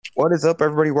What is up,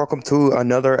 everybody? Welcome to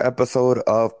another episode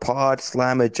of Pod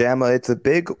Slamma Jamma. It's a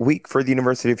big week for the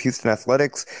University of Houston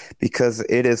Athletics because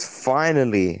it is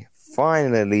finally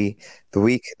the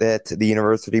week that the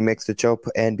university makes the jump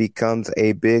and becomes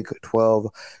a Big 12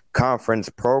 conference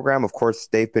program. Of course,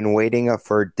 they've been waiting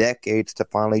for decades to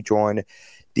finally join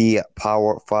the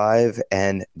Power Five,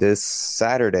 and this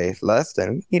Saturday,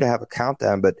 we need to have a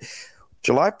countdown, but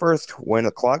July 1st, when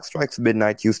the clock strikes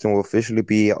midnight, Houston will officially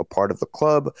be a part of the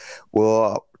club.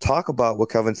 We'll talk about what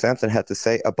Kelvin Sampson had to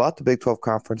say about the Big 12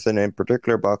 Conference and in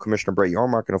particular about Commissioner Brett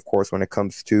Yormark. And, of course, when it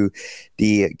comes to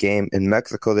the game in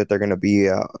Mexico that they're going to be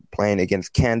playing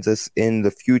against Kansas in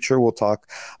the future, we'll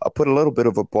put a little bit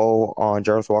of a bow on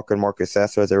Jarvis Walker and Marcus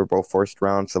Sasser as they were both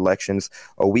first-round selections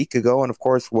a week ago. And, of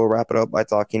course, we'll wrap it up by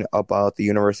talking about the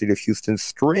University of Houston's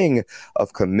string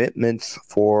of commitments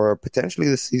for potentially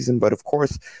the season, but, of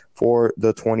course, for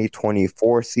the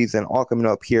 2024 season, all coming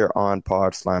up here on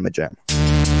Pod Slamma Jam.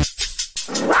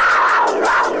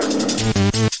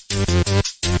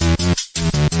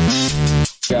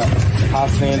 Yeah, high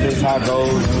standards, high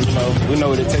goals, and we know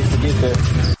what it takes to get there.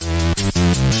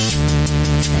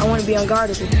 I want to be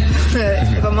unguardable,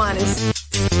 if I'm honest.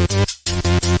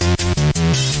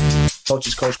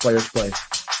 Coaches coach, players play.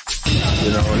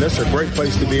 And that's a great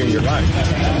place to be in your life,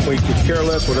 where you could care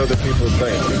less what other people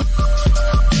think.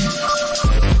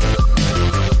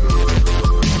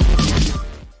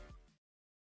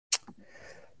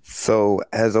 So,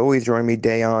 as always, join me,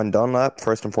 Dayon Dunlap.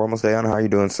 First and foremost, Dayon, how are you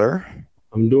doing, sir?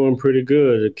 I'm doing pretty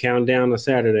good. The countdown to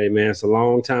Saturday, man. It's a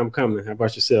long time coming. How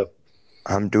about yourself?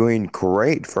 I'm doing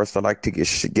great. First, I'd like to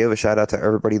give a shout out to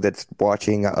everybody that's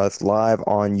watching us live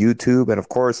on YouTube. And of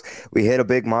course, we hit a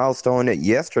big milestone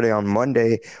yesterday on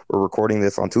Monday. We're recording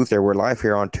this on Tuesday. We're live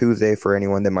here on Tuesday for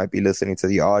anyone that might be listening to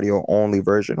the audio only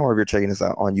version, or if you're checking us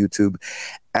out on YouTube.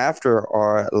 After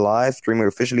our live stream, we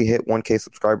officially hit 1K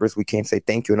subscribers. We can't say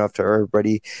thank you enough to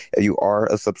everybody. If you are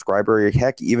a subscriber,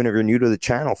 heck, even if you're new to the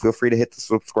channel, feel free to hit the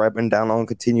subscribe and download and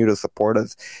continue to support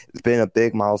us. It's been a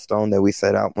big milestone that we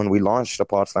set out when we launched the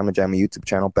Pod Slamma Jamma YouTube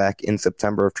channel back in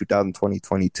September of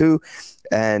 2022.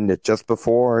 And just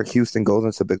before Houston goes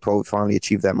into Big 12, we finally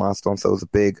achieved that milestone. So it was a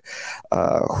big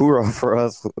hoorah for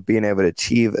us being able to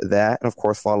achieve that. And of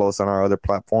course, follow us on our other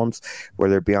platforms,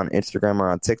 whether it be on Instagram or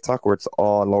on TikTok, where it's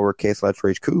all lowercase letter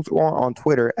H Cougs, or on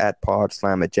Twitter at Pod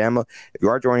Slamma Jamma. If you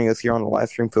are joining us here on the live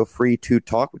stream, feel free to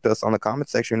talk with us on the comment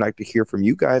section. We'd like to hear from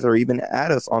you guys, or even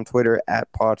add us on Twitter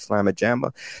at Pod Slamma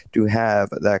Jamma to have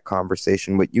that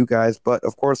conversation with you guys. But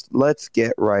of course, let's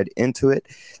get right into it.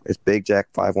 There's Big Jack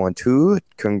 512.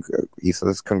 He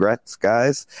says, congrats,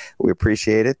 guys. We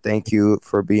appreciate it. Thank you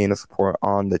for being a support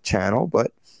on the channel.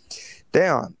 But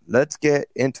Dayon, let's get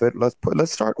into it.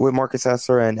 Let's start with Marcus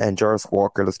Sasser and Jarvis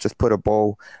Walker. Let's just put a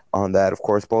bow on that. Of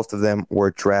course, both of them were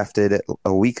drafted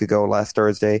a week ago, last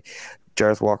Thursday.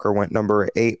 Jarvis Walker went number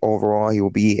 8 overall. He will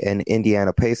be an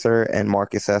Indiana Pacer. And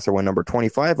Marcus Sasser went number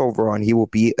 25 overall, and he will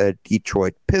be a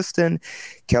Detroit Piston.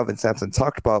 Kelvin Sampson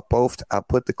talked about both. I'll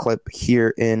put the clip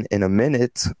here in a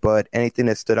minute. But anything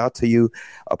that stood out to you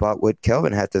about what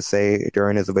Kelvin had to say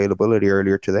during his availability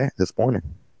earlier this morning?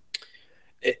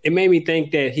 It made me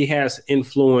think that he has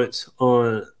influence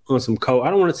on some I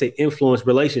don't want to say influence,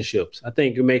 relationships. I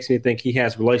think it makes me think he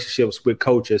has relationships with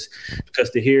coaches, because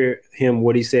to hear him,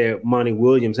 what he said, Monty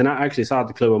Williams, and I actually saw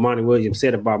the clip what Monty Williams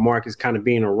said about Marcus kind of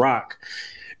being a rock.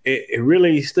 It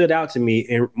really stood out to me.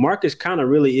 And Marcus kind of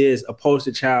really is a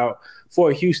poster child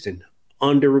for Houston,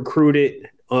 under-recruited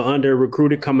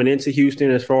coming into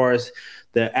Houston as far as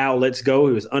the outlets go.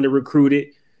 He was under-recruited.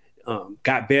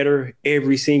 Got better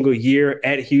every single year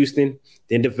at Houston,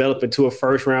 then developed into a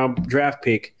first-round draft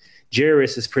pick.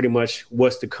 Jarvis is pretty much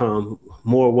what's to come,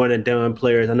 more one-and-done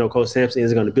players. I know Coach Sampson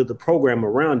is going to build the program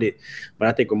around it, but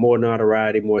I think with more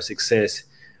notoriety, more success,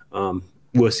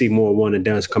 we'll see more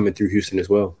one-and-dones coming through Houston as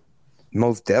well.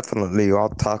 Most definitely. I'll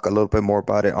talk a little bit more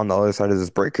about it on the other side of this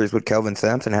break. Here's what Kelvin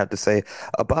Sampson had to say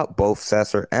about both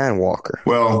Sasser and Walker.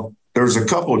 Well, there's a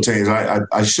couple of teams.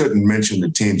 I shouldn't mention the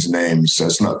teams' names.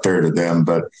 That's not fair to them.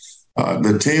 But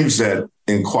the teams that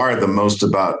inquired the most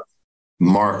about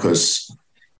Marcus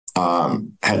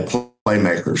had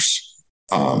playmakers.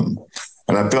 And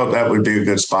I felt that would be a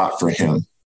good spot for him.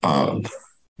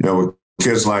 With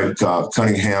kids like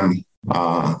Cunningham,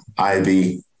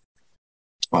 Ivy,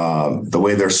 the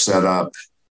way they're set up,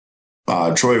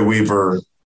 Troy Weaver,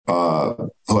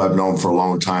 who I've known for a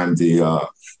long time, the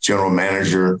general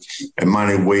manager, and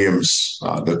Monty Williams,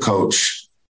 the coach.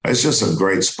 It's just a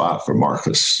great spot for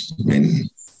Marcus. I mean,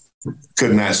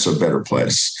 couldn't ask for a better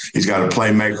place. He's got a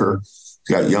playmaker.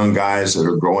 He's got young guys that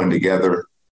are growing together.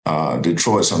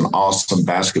 Detroit's an awesome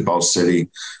basketball city.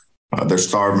 They're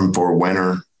starving for a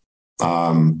winner.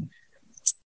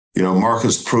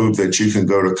 Marcus proved that you can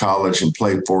go to college and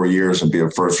play 4 years and be a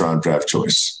first-round draft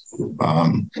choice.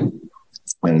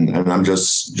 And I'm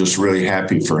just really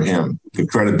happy for him. The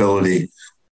credibility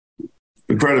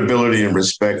and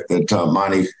respect that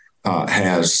Monty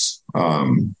has.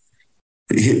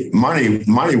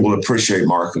 Monty will appreciate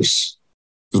Marcus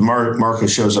because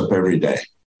Marcus shows up every day.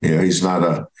 He's not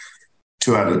a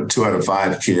two out of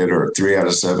 5 kid or a 3 out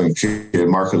of 7 kid.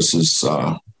 Marcus is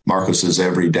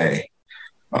every day.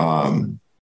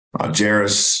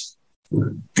 Jarris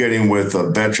getting with a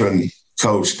veteran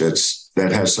coach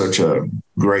that has such a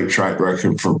great track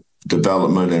record for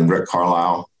development, and Rick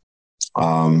Carlisle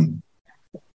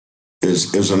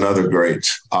is another great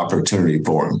opportunity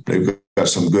for him. They've got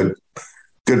some good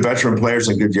veteran players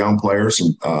and good young players,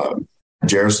 and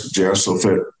Jarris will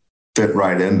fit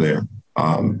right in there.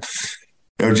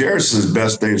 Jarris's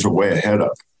best days are way ahead of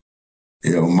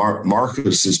him.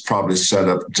 Marcus is probably set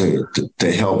up to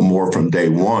help more from day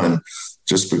one,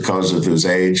 just because of his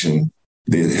age and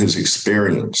his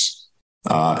experience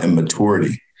and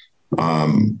maturity. But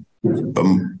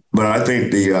I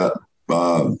think the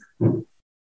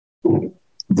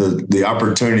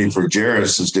opportunity for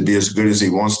Jarris is to be as good as he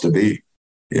wants to be.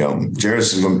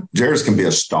 Jarris can be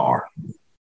a star.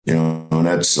 And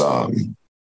that's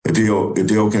if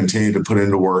he'll continue to put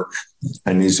into work,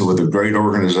 and he's with a great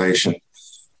organization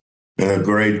and a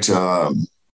great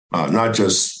not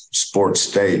just sports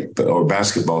state or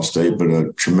basketball state, but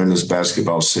a tremendous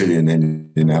basketball city in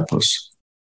Indianapolis.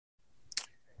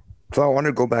 So I want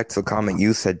to go back to a comment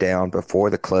you said down before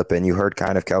the clip, and you heard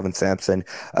kind of Kelvin Sampson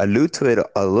allude to it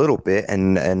a little bit.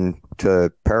 And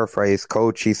to paraphrase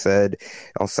Coach, he said,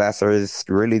 Sasser is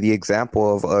really the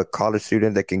example of a college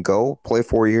student that can go play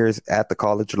 4 years at the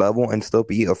college level and still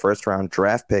be a first-round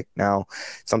draft pick. Now,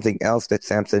 something else that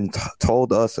Sampson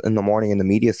told us in the morning in the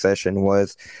media session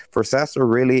was, for Sasser,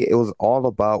 really, it was all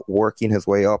about working his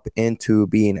way up into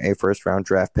being a first-round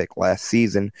draft pick last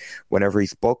season. Whenever he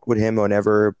spoke with him,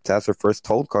 whenever Sasser first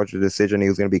told Coach the decision he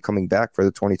was going to be coming back for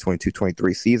the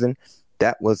 2022-23 season,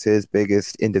 that was his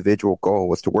biggest individual goal,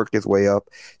 was to work his way up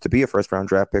to be a first-round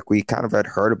draft pick. We kind of had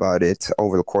heard about it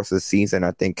over the course of the season.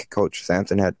 I think Coach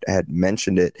Sampson had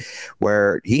mentioned it,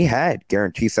 where he had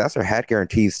guarantees. Sasser had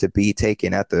guarantees to be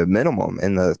taken at the minimum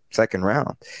in the second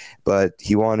round, but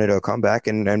he wanted to come back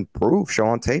and show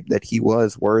on tape that he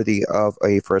was worthy of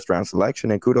a first-round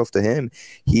selection, and kudos to him.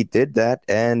 He did that,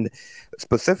 and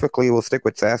specifically, we'll stick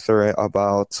with Sasser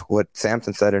about what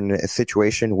Sampson said in a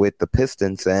situation with the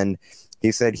Pistons, and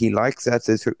he said he likes that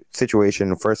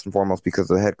situation first and foremost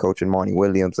because of the head coach and Monty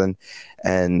Williams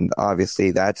and obviously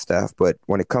that staff. But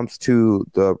when it comes to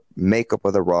the makeup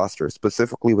of the roster,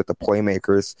 specifically with the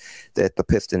playmakers that the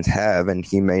Pistons have, and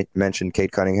he mentioned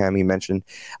Cade Cunningham, he mentioned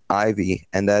Ivy,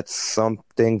 and that's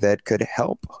something that could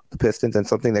help the Pistons and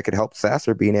something that could help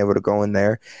Sasser being able to go in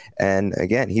there. And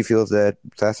again, he feels that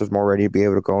Sasser's more ready to be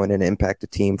able to go in and impact the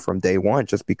team from day one,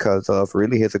 just because of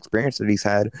really his experience that he's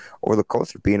had over the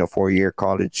course of being a 4-year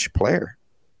college player.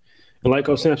 And like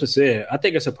Coach Sampson said, I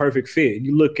think it's a perfect fit.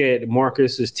 You look at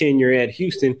Marcus's tenure at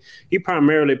Houston, he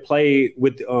primarily played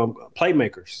with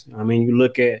playmakers. I mean, you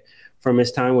look at from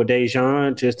his time with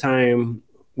Dejan to his time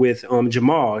with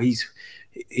Jamal, he's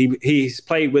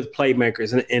played with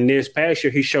playmakers. And this past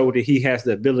year, he showed that he has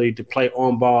the ability to play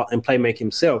on ball and play make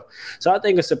himself. So I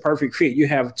think it's a perfect fit. You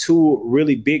have two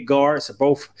really big guards,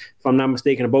 both, if I'm not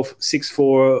mistaken, both 6'4"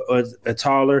 or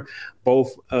taller.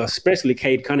 Both, especially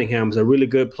Cade Cunningham, is a really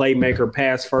good playmaker,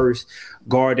 pass first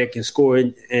guard that can score.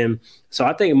 And so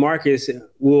I think Marcus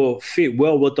will fit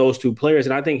well with those two players.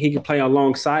 And I think he can play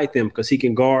alongside them because he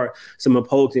can guard some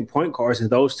opposing point guards, and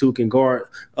those two can guard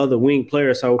other wing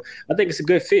players. So I think it's a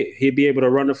good fit. He'll be able to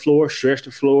run the floor, stretch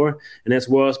the floor, and as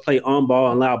well as play on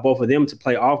ball and allow both of them to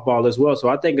play off ball as well. So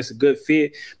I think it's a good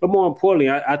fit. But more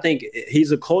importantly, I think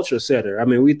he's a culture setter. I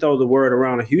mean, we throw the word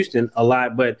around Houston a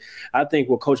lot, but I think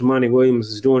what Coach Monty Williams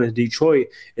is doing in Detroit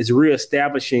is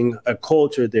reestablishing a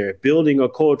culture there, building a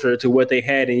culture to what they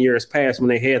had in years past when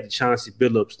they had the Chauncey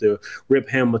Billups, the Rip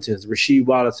Hamiltons, Rasheed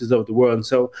Wallaces of the world. And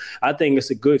so I think it's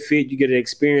a good fit. You get an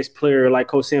experienced player, like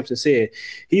Coach Sampson said.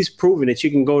 He's proven that you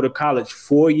can go to college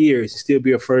 4 years and still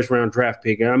be a first-round draft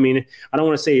pick. And I mean, I don't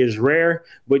want to say it's rare,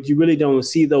 but you really don't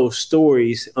see those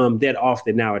stories that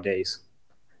often nowadays.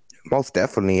 Most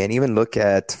definitely. And even look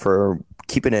at, for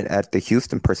keeping it at the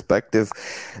Houston perspective,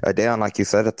 Deion, like you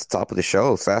said at the top of the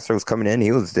show, Sasser was coming in.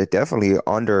 He was definitely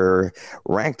under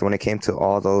ranked when it came to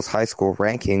all those high school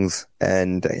rankings.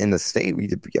 And in the state,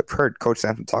 we've heard Coach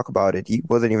Sampson talk about it. He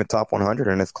wasn't even top 100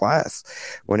 in his class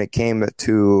when it came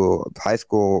to high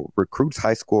school recruits,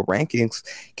 high school rankings.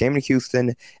 Came to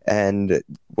Houston, and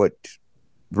what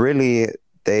really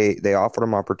they offered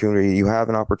him opportunity. You have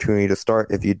an opportunity to start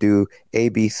if you do A,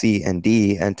 B, C, and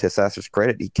D. And to Sasser's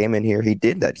credit, he came in here. He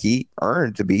did that. He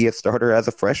earned to be a starter as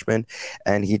a freshman,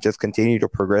 and he just continued to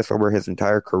progress over his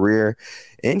entire career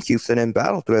in Houston and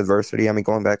battled through adversity. I mean,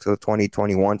 going back to the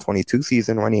 2021-22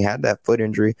 season when he had that foot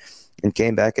injury and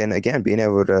came back, and again, being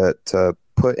able to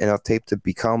put enough tape to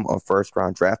become a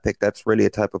first-round draft pick. That's really a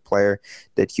type of player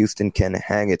that Houston can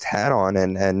hang its hat on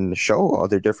and show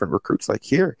other different recruits. Like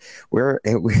here, where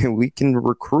we can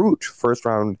recruit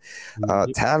first-round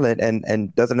talent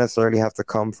and doesn't necessarily have to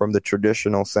come from the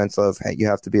traditional sense of, hey, you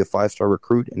have to be a five-star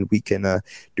recruit, and we can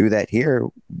do that here.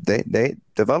 They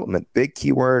development, big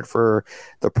keyword for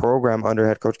the program under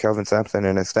head coach Kelvin Sampson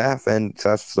and his staff, and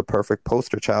that's the perfect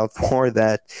poster child for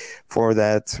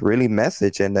that really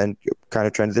message. And then kind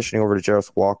of transitioning over to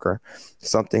Jarvis Walker,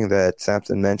 something that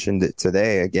Sampson mentioned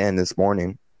today again this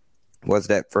morning was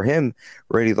that for him,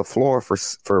 really the floor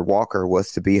for Walker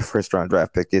was to be a first-round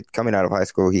draft pick. Coming out of high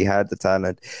school, he had the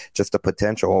talent, just the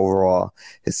potential overall,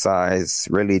 his size,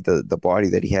 really the body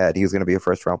that he had. He was going to be a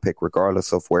first-round pick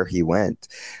regardless of where he went.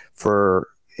 For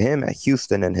him at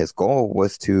Houston, and his goal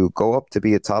was to go up to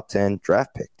be a top 10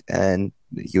 draft pick, and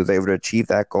he was able to achieve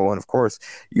that goal. And of course,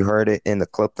 you heard it in the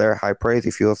clip there, high praise.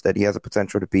 He feels that he has a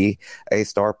potential to be a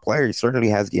star player. He certainly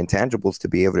has the intangibles to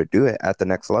be able to do it at the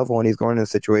next level, and he's going in a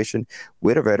situation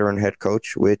with a veteran head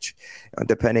coach, which,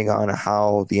 depending on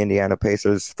how the Indiana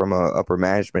Pacers from a upper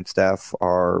management staff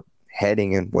are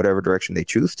heading in whatever direction they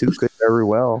choose to, could very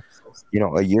well,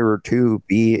 a year or two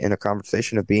be in a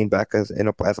conversation of being back as a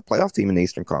playoff team in the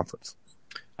Eastern Conference.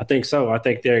 I think so. I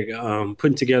think they're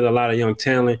putting together a lot of young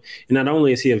talent. And not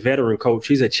only is he a veteran coach,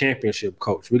 he's a championship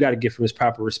coach. We got to give him his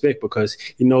proper respect because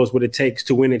he knows what it takes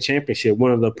to win a championship.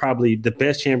 One of probably the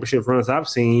best championship runs I've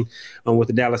seen with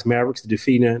the Dallas Mavericks,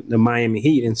 defeating the Miami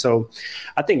Heat. And so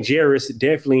I think Jarvis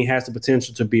definitely has the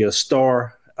potential to be a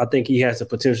star. I think he has the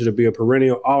potential to be a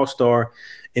perennial all-star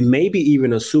and maybe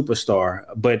even a superstar.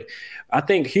 But I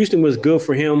think Houston was good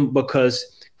for him because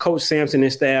Coach Sampson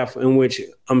and staff, in which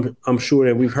I'm sure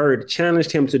that we've heard,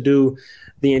 challenged him to do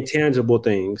the intangible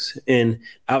things. And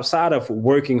outside of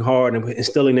working hard and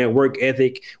instilling that work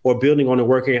ethic or building on the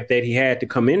work ethic that he had to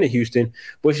come into Houston,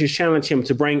 was just challenge him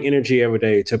to bring energy every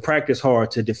day, to practice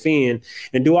hard, to defend,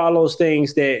 and do all those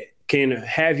things that can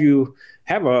have you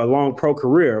have a long pro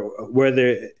career,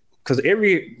 because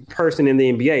every person in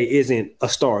the NBA isn't a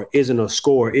star, isn't a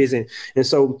scorer, isn't. And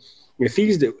so if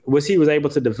he was able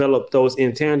to develop those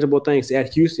intangible things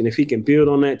at Houston, if he can build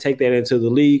on that, take that into the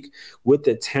league with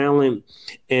the talent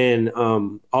and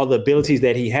all the abilities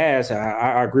that he has,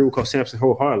 I agree with Coach Sampson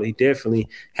wholeheartedly. He definitely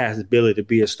has the ability to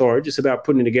be a star. It's just about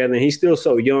putting it together. And he's still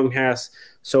so young, has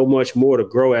so much more to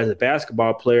grow as a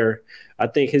basketball player. I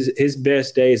think his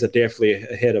best days are definitely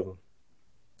ahead of him.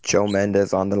 Joe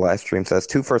Mendez on the live stream says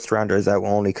 2 first-rounders that will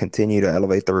only continue to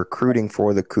elevate the recruiting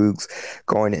for the Cougs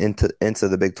going into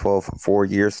the Big 12 for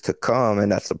years to come.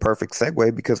 And that's the perfect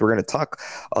segue because we're going to talk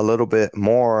a little bit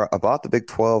more about the Big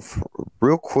 12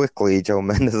 real quickly. Joe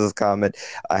Mendez's comment,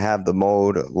 I have the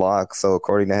mode locked. So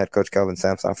according to head coach Kelvin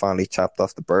Sampson, I finally chopped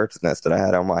off the bird's nest that I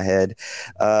had on my head.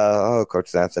 Coach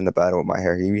Sampson, the battle with my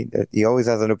hair. He always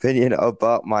has an opinion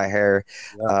about my hair.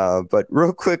 Yeah. But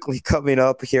real quickly, coming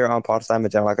up here on Pod Time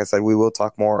and like I said, we will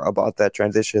talk more about that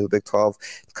transition to the Big 12.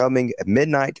 Coming at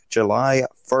midnight, July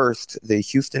 1st, the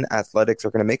Houston Athletics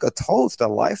are going to make a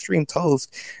live stream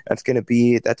toast.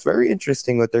 That's very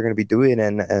interesting what they're going to be doing.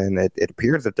 And it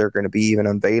appears that they're going to be even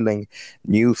unveiling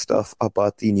new stuff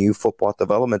about the new Football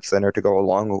Development Center to go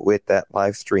along with that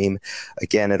live stream.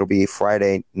 Again, it'll be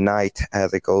Friday night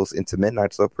as it goes into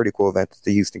midnight. So a pretty cool event that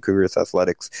the Houston Cougars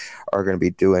Athletics are going to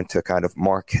be doing to kind of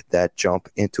mark that jump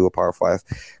into a Power 5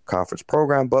 conference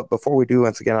program. But before we do,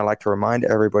 once again, I'd like to remind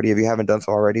everybody, if you haven't done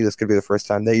so already, this could be the first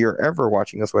time that you're ever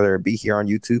watching us, whether it be here on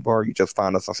YouTube or you just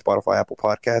found us on Spotify, Apple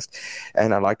Podcast.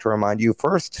 And I'd like to remind you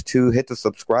first to hit the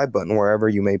subscribe button wherever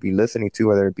you may be listening to,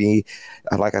 whether it be,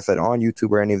 like I said, on YouTube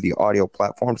or any of the audio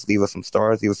platforms. Leave us some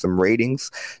stars, leave us some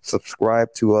ratings,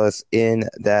 subscribe to us in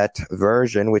that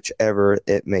version, whichever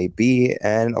it may be.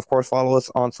 And of course, follow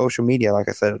us on social media, like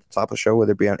I said at the top of the show,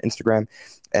 whether it be on Instagram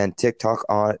and TikTok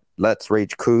Let's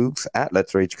Rage Cougs, at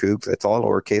Let's Rage Cougs. It's all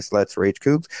lowercase Let's Rage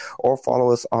Cougs. Or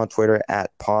follow us on Twitter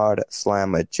at Pod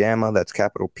Slamajama. That's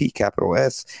capital P, capital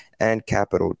S, and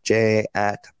capital J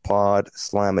at Pod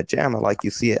Slamajama. Like you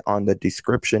see it on the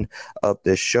description of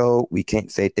this show. We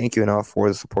can't say thank you enough for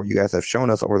the support you guys have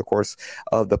shown us over the course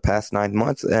of the past 9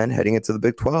 months, and heading into the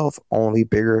Big 12, only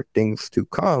bigger things to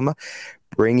come.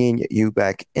 Bringing you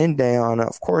back in, Dayon.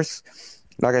 Of course,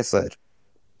 like I said,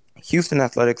 Houston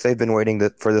Athletics, they've been waiting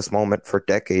for this moment for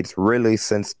decades, really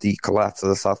since the collapse of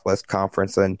the Southwest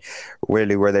Conference, and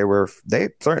really where they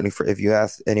certainly, if you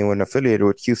ask anyone affiliated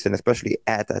with Houston, especially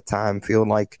at that time, feel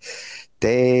like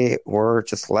they were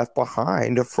just left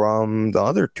behind from the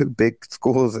other two big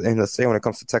schools in the state when it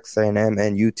comes to Texas A&M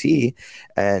and UT,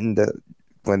 and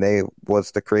when they was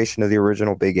the creation of the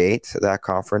original Big Eight, that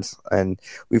conference. And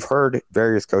we've heard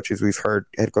various coaches. We've heard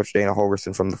head coach Dana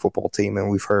Holgorsen from the football team,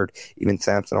 and we've heard even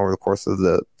Sampson over the course of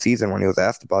the season when he was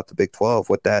asked about the Big 12.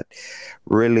 What that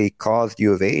really caused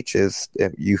U of H is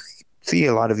you see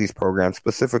a lot of these programs,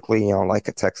 specifically, like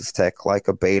a Texas Tech, like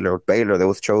a Baylor that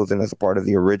was chosen as a part of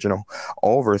the original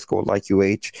over school, like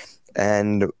UH,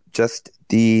 and just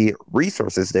the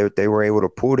resources that they were able to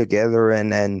pull together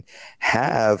and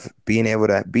have being able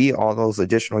to be all those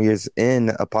additional years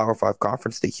in a Power 5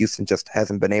 conference that Houston just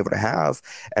hasn't been able to have,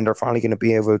 and they're finally going to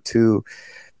be able to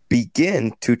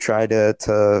begin to try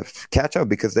to catch up,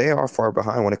 because they are far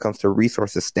behind when it comes to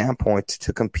resources standpoint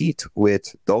to compete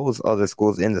with those other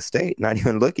schools in the state, not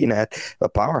even looking at the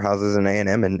powerhouses in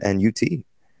A&M and UT.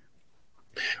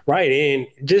 Right, and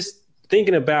just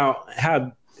thinking about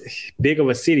how big of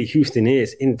a city Houston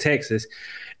is in Texas,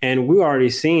 and we're already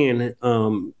seeing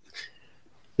the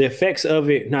effects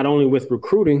of it, not only with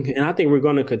recruiting, and I think we're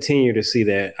going to continue to see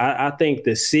that. I think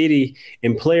the city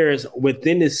and players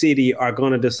within the city are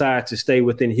going to decide to stay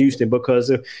within Houston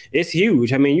because it's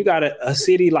huge. I mean, you got a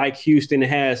city like Houston that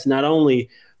has not only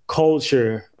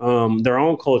culture, their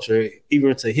own culture,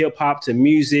 even to hip hop, to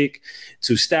music,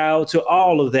 to style, to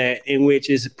all of that, in which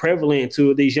is prevalent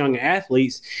to these young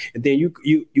athletes. And then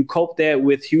you cope that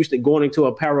with Houston going into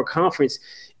a power conference.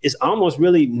 It's almost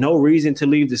really no reason to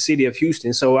leave the city of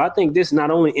Houston. So I think this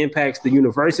not only impacts the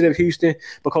University of Houston,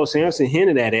 because Sampson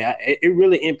hinted at it, it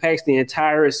really impacts the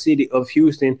entire city of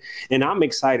Houston. And I'm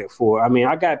excited for it. I mean,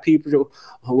 I got people,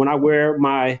 when I wear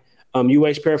my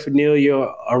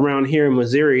paraphernalia around here in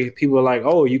Missouri, people are like,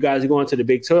 "Oh, you guys are going to the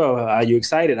Big 12. Are you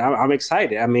excited?" I'm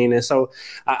excited. I mean, and so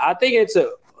I think it's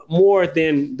more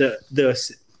than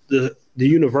the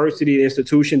university, the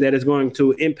institution that is going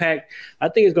to impact. I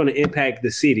think it's going to impact the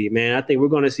city, man. I think we're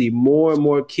going to see more and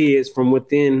more kids from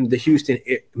within the Houston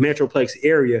Metroplex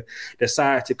area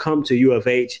decide to come to U of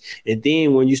H. And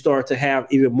then when you start to have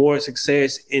even more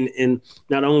success in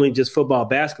not only just football,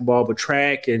 basketball, but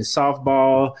track and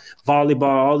softball, volleyball,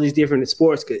 all these different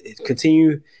sports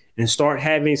continue and start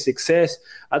having success,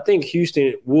 I think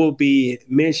Houston will be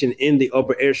mentioned in the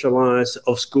upper echelons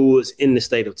of schools in the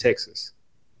state of Texas.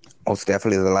 Most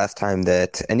definitely the last time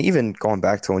that, and even going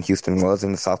back to when Houston was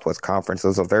in the Southwest Conference, it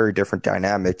was a very different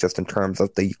dynamic just in terms of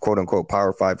the quote-unquote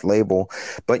Power 5 label.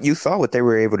 But you saw what they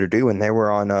were able to do, and they were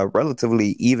on a relatively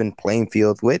even playing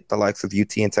field with the likes of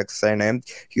UT and Texas A&M.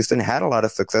 Houston had a lot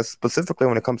of success, specifically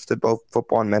when it comes to both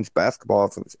football and men's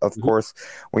basketball. Of course,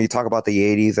 when you talk about the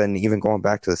 80s and even going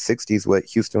back to the 60s, what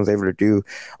Houston was able to do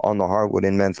on the hardwood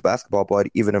in men's basketball, but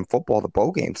even in football, the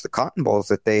bowl games, the Cotton Bowls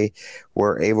that they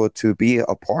were able to be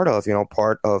a part of,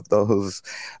 part of those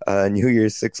New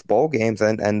Year's Six bowl games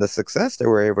and the success that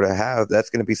we're able to have, that's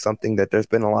going to be something that there's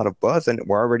been a lot of buzz, and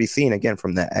we're already seeing, again,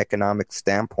 from the economic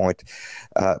standpoint.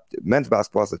 Men's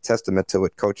basketball is a testament to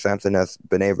what Coach Sampson has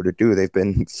been able to do. They've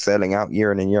been selling out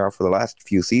year in and year out for the last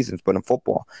few seasons, but in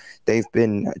football, they've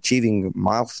been achieving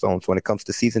milestones when it comes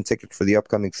to season tickets for the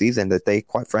upcoming season that they,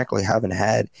 quite frankly, haven't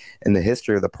had in the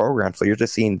history of the program. So you're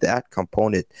just seeing that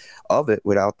component of it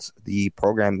without the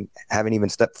program having even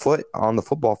stepped foot on the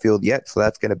football field yet. So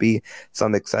that's going to be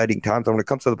some exciting times. And when it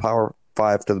comes to the Power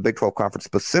 5, to the Big 12 conference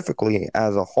specifically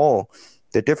as a whole,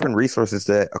 the different resources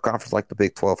that a conference like the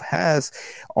Big 12 has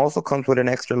also comes with an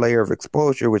extra layer of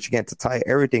exposure, which, again, to tie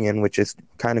everything in, which is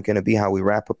kind of going to be how we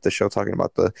wrap up the show, talking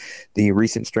about the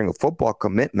recent string of football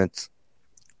commitments.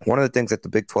 One of the things that the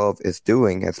Big 12 is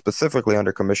doing, and specifically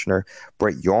under Commissioner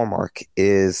Brett Yormark,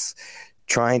 is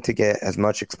trying to get as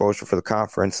much exposure for the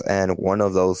conference, and one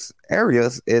of those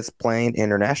areas is playing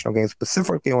international games,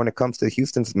 specifically when it comes to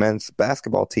Houston's men's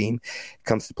basketball team. It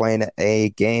comes to playing a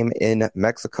game in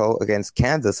Mexico against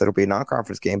Kansas. It'll be a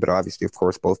non-conference game, but obviously, of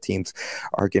course, both teams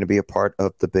are going to be a part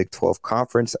of the Big 12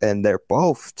 Conference, and they're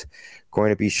both going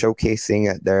to be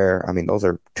showcasing those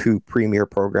are two premier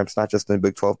programs, not just in the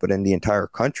Big 12, but in the entire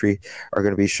country, are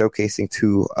going to be showcasing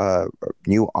to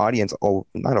new audience,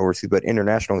 not overseas, but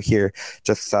international here,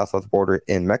 just south of the border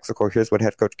in Mexico. Here's what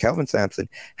head coach Kelvin Sampson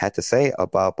had to say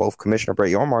about both Commissioner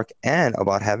Brett Yormark and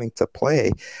about having to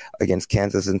play against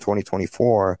Kansas in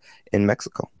 2024 in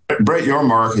Mexico. Brett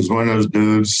Yormark is one of those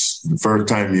dudes, the first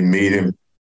time you meet him,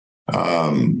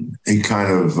 he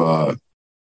kind of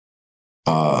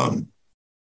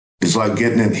it's like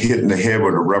getting hit in the head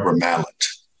with a rubber mallet.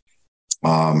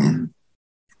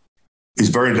 He's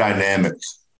very dynamic.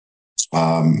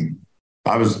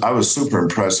 I was super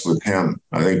impressed with him.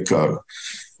 I think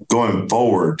going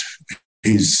forward,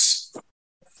 he's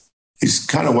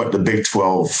kind of what the Big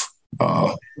 12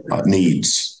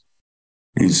 needs.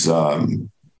 He's and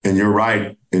you're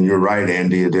right,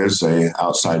 Andy. It is a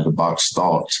outside the box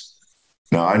thought.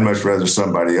 Now, I'd much rather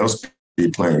somebody else be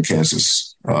playing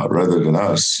Kansas rather than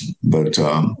us. But,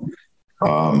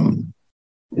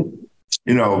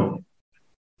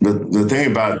 the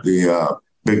thing about the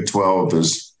Big 12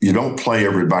 is you don't play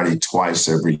everybody twice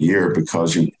every year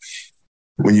because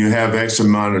when you have X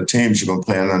amount of teams, you're going to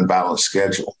play an unbalanced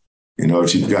schedule.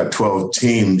 If you've got 12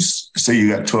 teams, say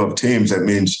you got 12 teams, that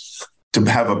means to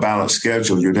have a balanced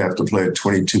schedule, you'd have to play a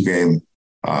 22-game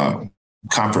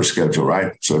conference schedule,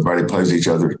 right? So everybody plays each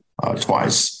other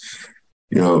twice.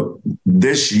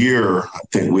 This year, I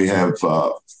think we have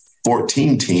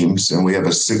 14 teams and we have a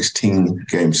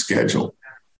 16-game schedule.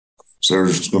 So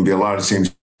there's going to be a lot of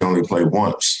teams that only play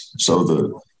once. So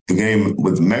the game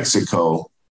with Mexico,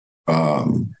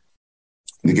 the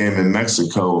game in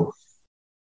Mexico,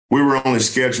 we were only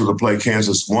scheduled to play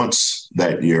Kansas once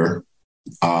that year.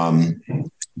 I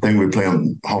think we play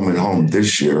them home and home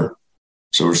this year.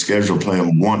 So we're scheduled to play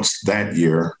them once that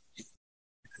year.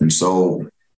 And so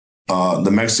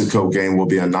the Mexico game will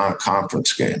be a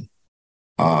non-conference game.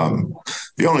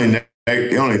 The only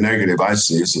negative I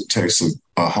see is it takes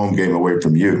a home game away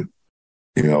from you.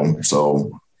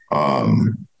 So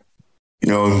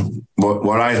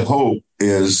what I hope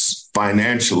is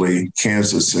financially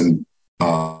Kansas and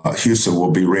Houston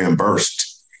will be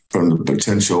reimbursed from the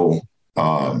potential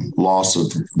loss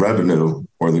of revenue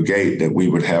or the gate that we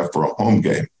would have for a home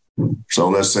game. So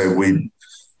let's say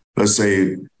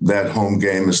that home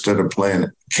game, instead of playing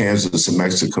Kansas and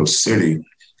Mexico City,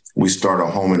 we start a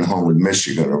home and home with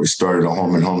Michigan, or we started a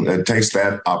home and home. It takes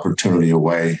that opportunity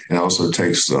away, and also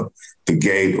takes the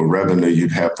gate or revenue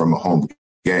you'd have from a home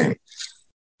game.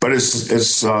 But it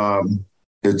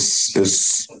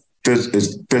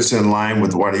fits in line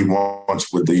with what he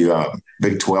wants with the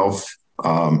Big 12.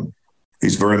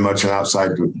 He's very much an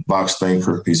outside the box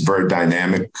thinker. He's very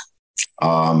dynamic,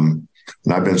 and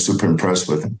I've been super impressed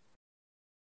with him.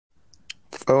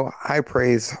 So high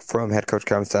praise from head coach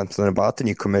Kelvin Sampson about the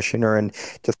new commissioner, and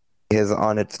just his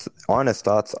honest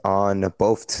thoughts on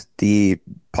both the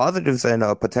positives and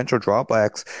potential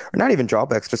drawbacks, or not even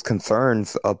drawbacks, just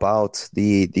concerns about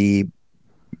the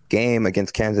game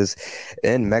against Kansas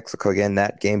in Mexico. Again,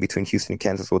 that game between Houston and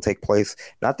Kansas will take place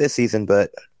not this season,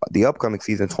 but the upcoming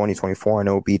season, 2024, and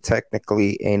it will be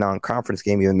technically a non-conference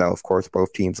game, even though, of course,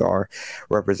 both teams are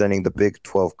representing the Big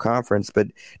 12 Conference. But,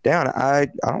 Dan, I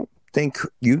don't think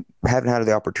you haven't had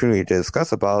the opportunity to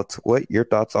discuss about what your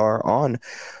thoughts are on,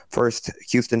 first,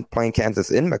 Houston playing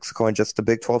Kansas in Mexico, and just the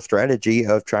Big 12 strategy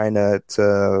of trying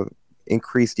to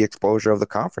increase the exposure of the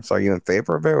conference. Are you in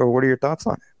favor of it, or what are your thoughts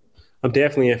on it? I'm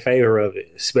definitely in favor of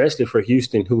it, especially for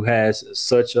Houston, who has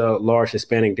such a large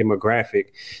Hispanic demographic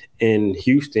in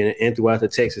Houston and throughout the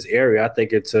Texas area. I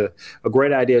think it's a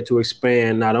great idea to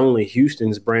expand not only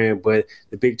Houston's brand, but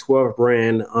the Big 12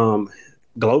 brand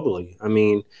globally. I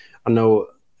mean, I know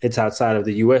it's outside of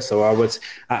the U.S., so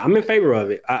I'm in favor of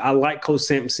it. I like Coach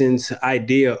Sampson's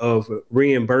idea of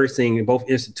reimbursing both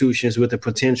institutions with the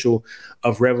potential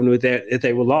of revenue that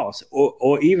they were lost,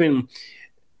 or even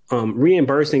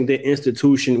reimbursing the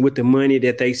institution with the money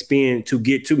that they spend to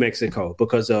get to Mexico,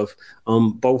 because of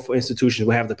both institutions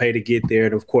will have to pay to get there.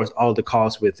 And of course, all the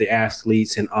costs with the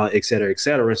athletes and et cetera, et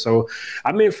cetera. So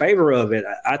I'm in favor of it.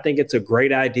 I think it's a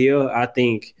great idea. I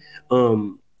think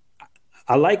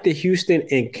I like the Houston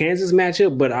and Kansas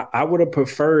matchup, but I would have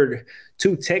preferred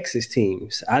two Texas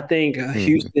teams. I think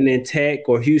Houston and Tech,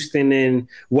 or Houston and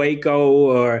Waco,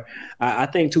 or I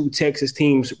think two Texas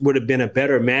teams would have been a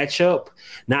better matchup.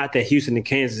 Not that Houston and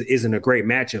Kansas isn't a great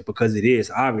matchup, because it is,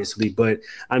 obviously, but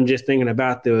I'm just thinking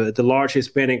about the large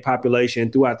Hispanic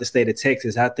population throughout the state of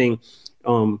Texas. I think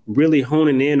really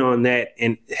honing in on that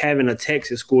and having a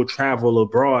Texas school travel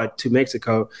abroad to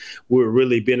Mexico would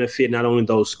really benefit not only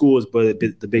those schools, but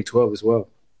the Big 12 as well.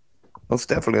 Most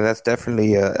definitely. That's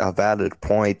definitely a valid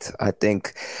point. I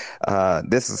think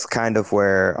this is kind of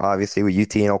where, obviously, with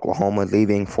UT and Oklahoma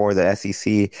leaving for the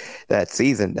SEC that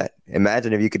season, that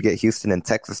imagine if you could get Houston and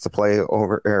Texas to play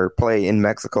in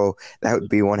Mexico. That would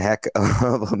be one heck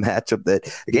of a matchup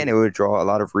that, again, it would draw a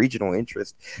lot of regional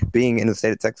interest. Being in the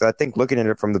state of Texas, I think looking at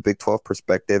it from the Big 12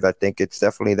 perspective, I think it's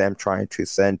definitely them trying to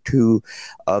send two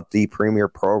of the premier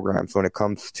programs when it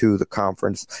comes to the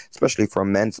conference, especially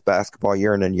from men's basketball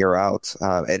year in and year out.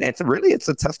 And it's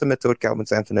a testament to what Kelvin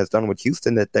Sampson has done with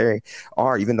Houston, that they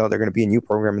are, even though they're going to be a new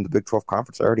program in the Big 12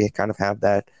 conference, they already kind of have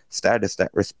that status,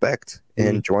 that respect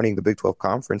in joining the Big 12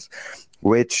 conference,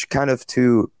 which kind of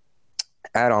to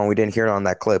add on, we didn't hear it on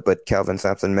that clip, but Kelvin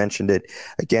Sampson mentioned it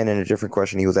again in a different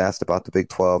question. He was asked about the Big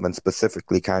 12 and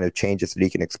specifically kind of changes that he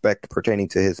can expect pertaining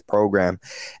to his program.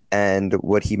 And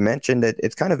what he mentioned,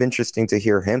 it's kind of interesting to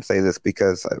hear him say this,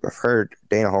 because I've heard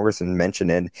Dana Holgorsen mention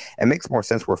it. It makes more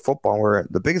sense where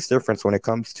the biggest difference when it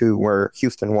comes to where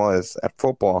Houston was at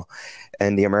football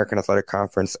and the American Athletic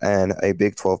Conference and a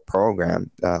Big 12 program.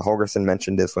 Holgorsen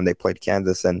mentioned this when they played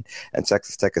Kansas and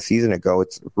Texas Tech a season ago.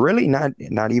 It's really not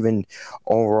even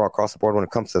overall across the board when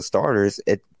it comes to starters.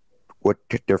 What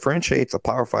differentiates a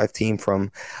Power 5 team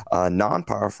from a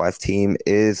non-Power 5 team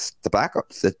is the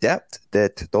backups, the depth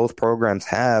that those programs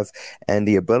have, and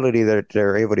the ability that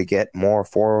they're able to get more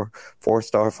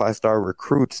four-star, five-star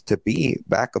recruits to be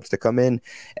backups, to come in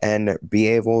and be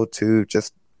able to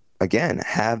just, again,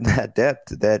 have that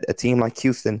depth that a team like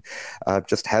Houston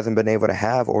just hasn't been able to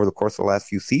have over the course of the last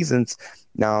few seasons.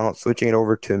 Now, switching it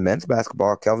over to men's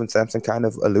basketball, Kelvin Sampson kind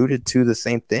of alluded to the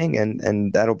same thing,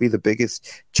 and that'll be the biggest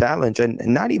challenge. And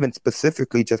not even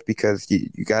specifically just because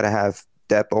you got to have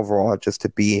depth overall just to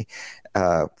be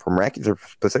from rankings or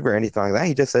specific or anything like that.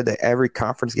 He just said that every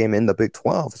conference game in the Big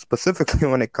 12, specifically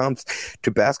when it comes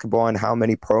to basketball and how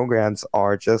many programs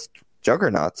are just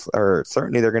juggernauts, or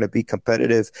certainly they're going to be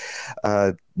competitive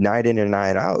night in and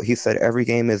night out. He said every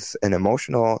game is an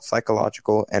emotional,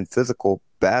 psychological, and physical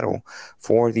battle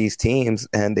for these teams,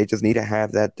 and they just need to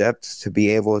have that depth to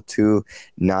be able to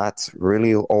not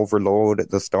really overload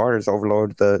the starters,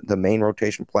 overload the main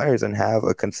rotation players, and have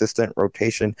a consistent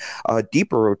rotation, a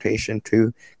deeper rotation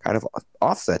to kind of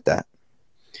offset that.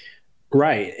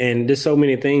 Right. And there's so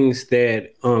many things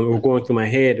that were going through my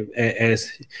head as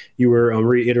you were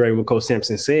reiterating what Coach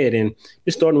Sampson said. And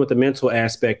just starting with the mental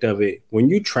aspect of it. When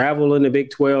you travel in the Big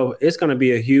 12, it's going to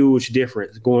be a huge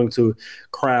difference going to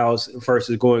crowds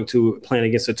versus going to playing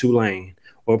against a Tulane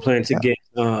or playing to get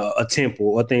a Temple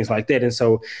or things like that. And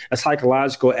so a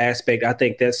psychological aspect, I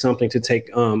think that's something to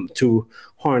take to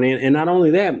heart in. And not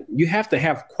only that, you have to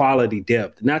have quality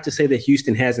depth. Not to say that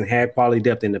Houston hasn't had quality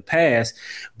depth in the past,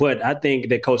 but I think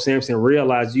that Coach Sampson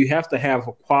realized you have to have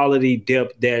quality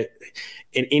depth that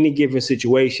in any given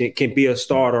situation can be a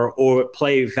starter or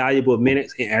play valuable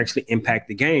minutes and actually impact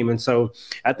the game. And so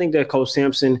I think that Coach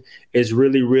Sampson is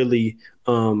really, really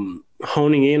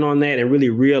honing in on that and really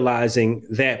realizing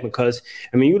that, because,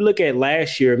 I mean, you look at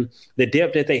last year, the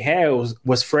depth that they had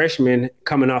was freshmen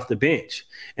coming off the bench.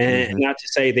 And not to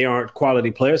say they aren't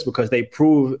quality players, because they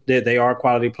prove that they are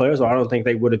quality players, or I don't think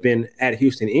they would have been at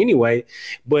Houston anyway.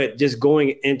 But just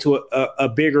going into a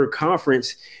bigger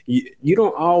conference, you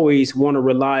don't always want to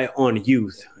rely on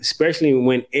youth, especially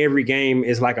when every game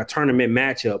is like a tournament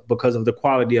matchup because of the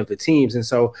quality of the teams. And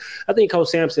so I think Coach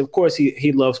Sampson, of course,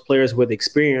 he loves players with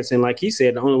experience. And like he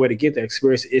said, the only way to get that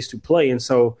experience is to play. And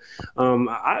so I'm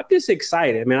just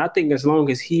excited. I mean, I think as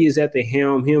long as he is at the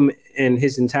helm, him and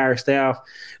his entire staff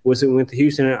went to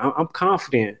Houston, I'm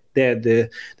confident that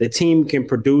the team can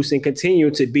produce and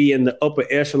continue to be in the upper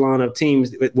echelon of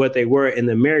teams, what they were in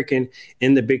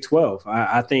the Big 12.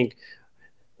 I think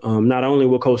not only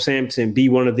will Coach Sampson be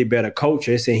one of the better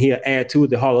coaches, and he'll add to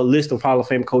the list of Hall of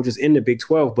Fame coaches in the Big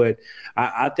 12, but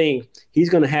I think he's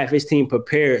going to have his team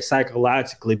prepared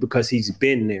psychologically because he's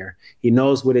been there. He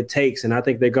knows what it takes, and I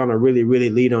think they're going to really, really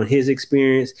lead on his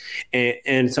experience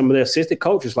and some of the assistant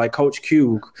coaches like Coach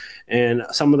Q and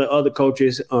some of the other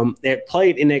coaches that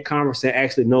played in that conference that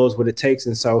actually knows what it takes.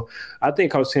 And so I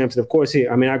think Coach Sampson, of course, I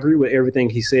agree with everything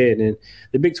he said, and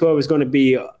the Big 12 is going to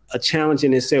be a challenge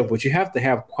in itself, but you have to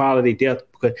have quality depth,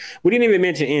 because we didn't even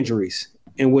mention injuries.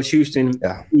 and what Houston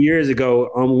 2 years ago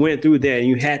went through that, and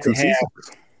you had to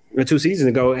have 2 seasons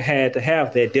ago had to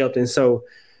have that depth. And so,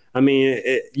 I mean,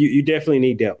 you definitely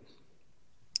need depth.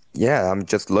 Yeah, I'm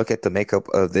just look at the makeup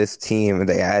of this team.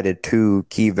 They added 2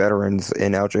 key veterans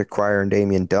in Eldrick Cryer and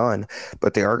Damian Dunn,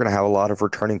 but they are going to have a lot of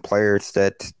returning players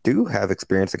that do have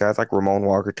experience. The guys like Ramon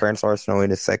Walker, Terrence Arsenault in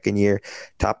his second year,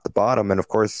 top to bottom, and of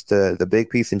course the big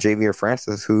piece in Javier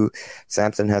Francis, who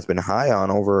Sampson has been high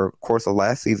on over the course of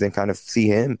last season. Kind of see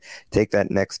him take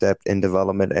that next step in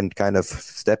development and kind of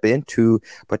step into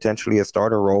potentially a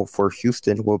starter role for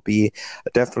Houston will be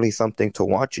definitely something to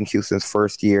watch in Houston's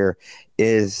first year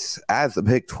is as a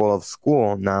Big 12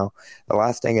 school. Now, the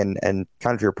last thing, and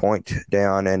kind of your point,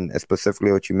 Dayon, and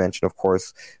specifically what you mentioned, of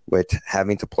course, with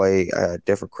having to play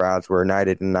different crowds where night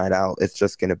in and night out, it's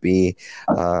just going to be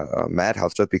a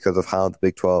madhouse just because of how the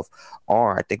Big 12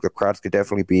 are. I think the crowds could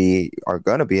definitely are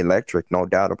going to be electric, no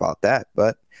doubt about that.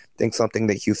 But I think something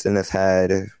that Houston has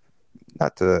had,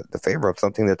 not to the favor of,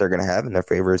 something that they're going to have in their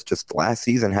favor is just last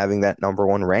season having that number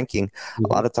 1 ranking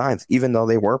a lot of times, even though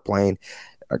they were playing.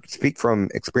 I speak from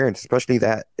experience, especially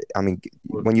that. I mean,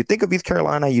 when you think of East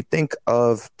Carolina, you think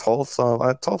of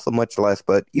Tulsa, Tulsa much less,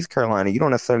 but East Carolina, you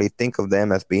don't necessarily think of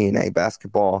them as being a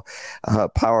basketball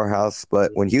powerhouse.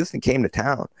 But when Houston came to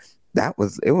town, it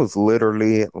was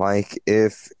literally like,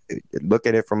 if look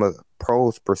at it from a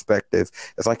pros perspective,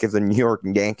 it's like if the New York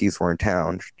Yankees were in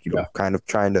town, kind of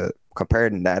trying to compare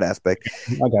it in that aspect.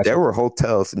 There were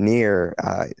hotels near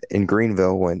in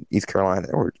Greenville when East Carolina,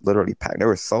 they were literally packed. They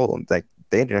were sold. Like,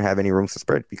 they didn't have any rooms to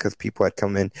spread because people had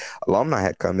come in, alumni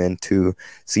had come in to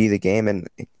see the game, and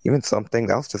even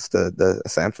something else, just the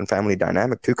Sampson family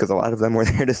dynamic too, because a lot of them were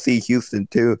there to see Houston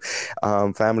too.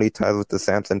 Family ties with the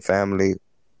Sampson family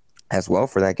as well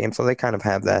for that game, so they kind of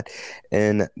have that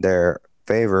in their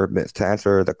favor. To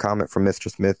answer the comment from Mr.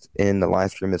 Smith in the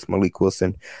live stream, is Malik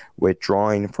Wilson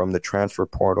withdrawing from the transfer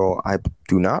portal? I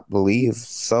do not believe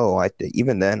so.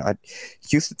 Even then,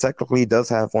 Houston technically does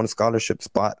have 1 scholarship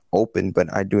spot open,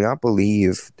 but I do not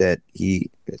believe that I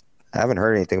haven't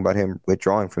heard anything about him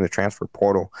withdrawing from the transfer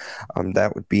portal.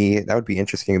 That would be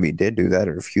interesting if he did do that,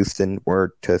 or if Houston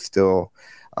were to still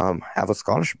have a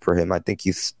scholarship for him. I think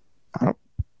he's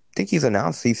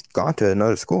announced he's gone to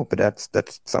another school, but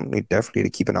that's something definitely to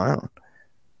keep an eye on.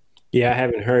 Yeah, I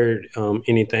haven't heard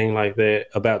anything like that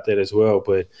about that as well.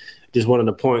 But just one of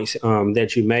the points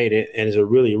that you made, and is a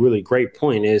really, really great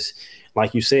point, is,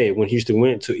 like you said, when Houston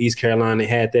went to East Carolina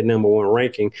and had that number 1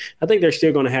 ranking, I think they're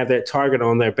still going to have that target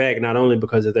on their back, not only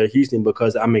because of their Houston,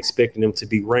 because I'm expecting them to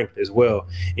be ranked as well.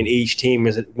 And each team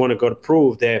is want to go to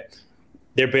prove that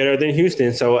they're better than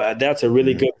Houston. So that's a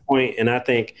really good point. And I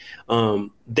think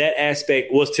that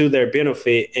aspect was to their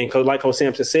benefit. And like Coach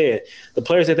Sampson said, the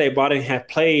players that they brought in have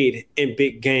played in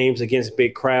big games against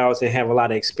big crowds and have a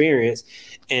lot of experience.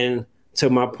 And to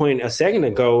my point a second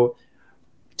ago,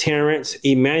 Terrence,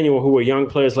 Emmanuel, who were young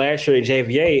players last year, and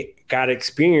JVA got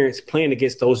experience playing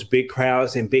against those big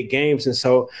crowds and big games. And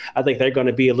so I think they're going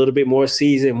to be a little bit more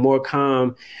seasoned, more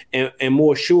calm, and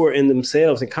more sure in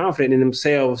themselves and confident in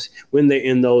themselves when they're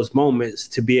in those moments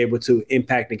to be able to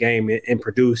impact the game and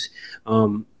produce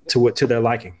to their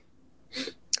liking.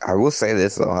 I will say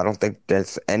this, though. I don't think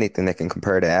there's anything that can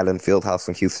compare to Allen Fieldhouse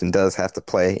when Houston does have to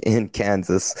play in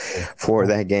Kansas for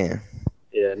that game.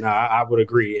 Yeah, no, I would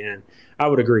agree. And I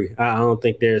would agree. I don't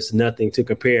think there's nothing to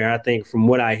compare. I think from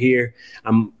what I hear,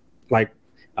 I'm like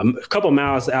a couple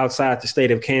miles outside the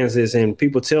state of Kansas, and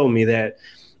people tell me that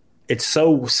it's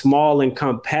so small and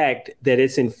compact that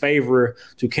it's in favor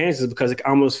to Kansas because it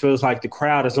almost feels like the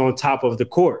crowd is on top of the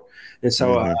court. And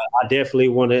so I definitely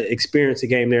want to experience a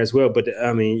game there as well. But,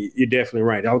 I mean, you're definitely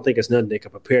right. I don't think it's nothing that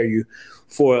can prepare you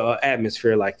for an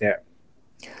atmosphere like that.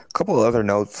 A couple of other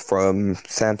notes from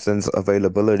Sampson's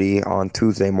availability on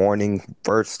Tuesday morning.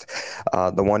 First,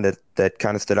 the one that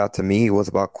kind of stood out to me was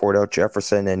about Cordell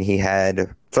Jefferson, and he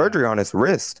had surgery on his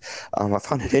wrist. I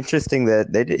found it interesting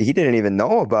that he didn't even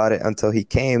know about it until he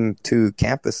came to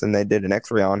campus and they did an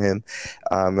x-ray on him.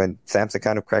 And Sampson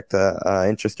kind of cracked a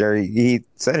interesting, he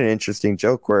said an interesting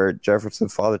joke where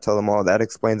Jefferson's father told him, "Oh, that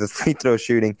explains his free throw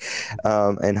shooting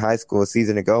in high school a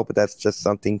season ago," but that's just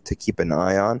something to keep an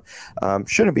eye on.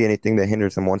 Shouldn't be anything that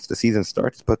hinders him once the season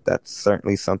starts, but that's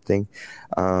certainly something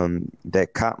that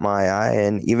caught my eye.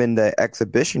 And even the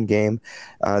exhibition game,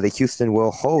 the Houston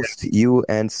will host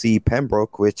UNC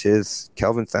Pembroke, which is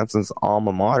Kelvin Sampson's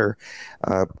alma mater.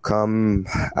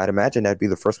 I'd imagine that'd be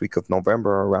the first week of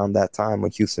November around that time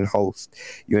when Houston hosts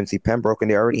UNC Pembroke, and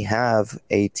they already have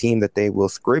a team that they will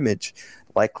scrimmage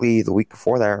likely the week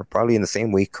before that, or probably in the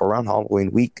same week, around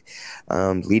Halloween week,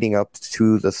 leading up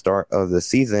to the start of the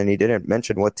season. He didn't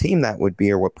mention what team that would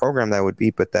be or what program that would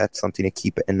be, but that's something to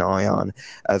keep an eye on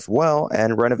as well.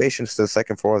 And renovations to the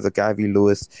second floor of the Guy V.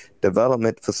 Lewis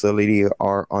development facility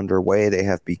are underway. They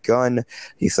have begun.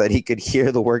 He said he could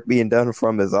hear the work being done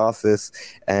from his office.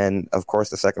 And of course,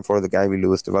 the second floor of the Guy V.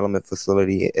 Lewis development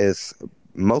facility is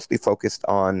mostly focused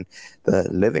on the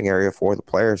living area for the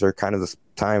players, or kind of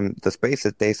the space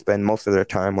that they spend most of their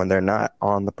time when they're not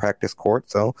on the practice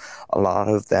court. So a lot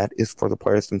of that is for the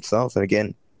players themselves. And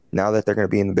again, now that they're going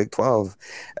to be in the Big 12,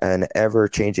 an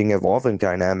ever-changing, evolving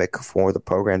dynamic for the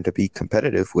program to be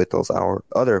competitive with those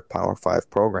other Power 5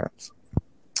 programs.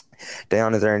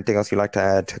 Dayon, is there anything else you'd like to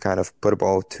add to kind of put a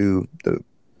bow to the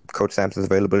Coach Sampson's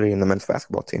availability in the men's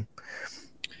basketball team?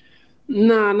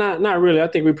 No, not really. I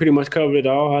think we pretty much covered it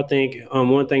all. I think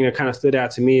one thing that kind of stood out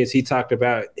to me is he talked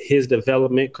about his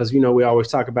development, because, we always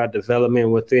talk about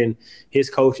development within his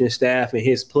coaching staff and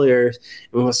his players.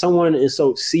 And when someone is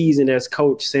so seasoned as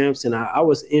Coach Sampson, I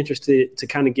was interested to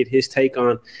kind of get his take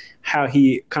on how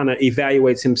he kind of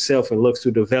evaluates himself and looks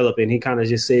to develop. And he kind of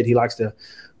just said he likes to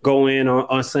go in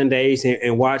on Sundays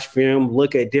and watch film,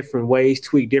 look at different ways,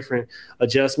 tweak different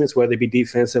adjustments, whether it be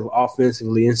defensive,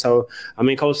 offensively. And so,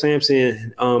 Coach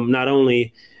Sampson not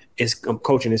only is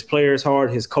coaching his players hard,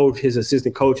 his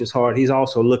assistant coaches hard, he's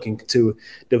also looking to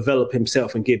develop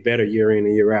himself and get better year in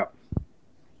and year out.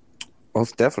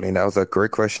 Most definitely. That was a great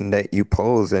question that you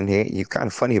posed, and you're kind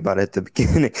of funny about it at the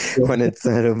beginning when it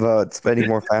said about spending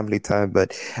more family time,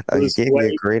 but you gave me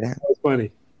a great answer. That was funny.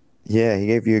 Yeah, he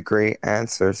gave you a great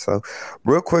answer. So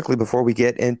real quickly, before we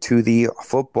get into the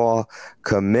football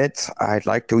commits,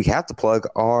 we have to plug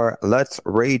our Let's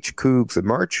Rage Cougs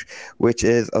merch, which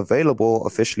is available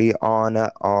officially on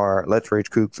our Let's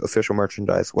Rage Cougs official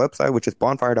merchandise website, which is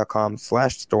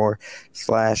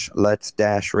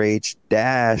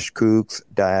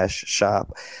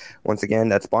bonfire.com/store/let's-rage-cougs-shop. Once again,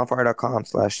 that's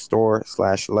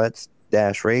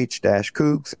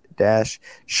bonfire.com/store/let's-rage-cougs-shop.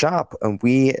 And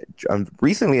we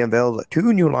recently unveiled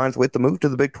 2 new lines with the move to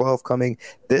the Big 12 coming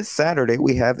this Saturday.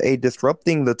 We have a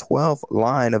Disrupting the 12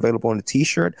 line available in a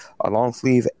t-shirt, a long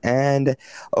sleeve, and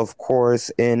of course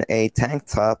in a tank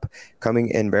top, coming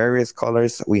in various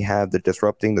colors. We have the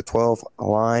Disrupting the 12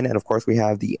 line, and of course we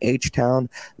have the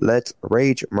H-Town Let's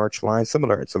Rage merch line.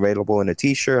 Similar, it's available in a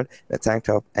t-shirt, a tank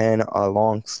top, and a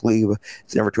long sleeve.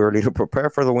 It's never too early to prepare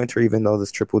for the winter, even though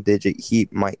this triple-digit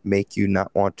heat might make you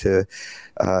not want to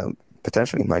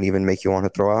potentially might even make you want to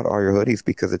throw out all your hoodies,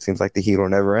 because it seems like the heat will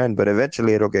never end, but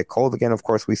eventually it'll get cold again. Of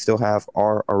course, we still have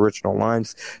our original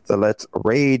lines, the Let's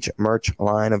Rage merch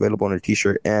line available in a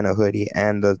t-shirt and a hoodie,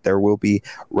 and there will be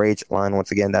Rage line.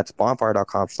 Once again, that's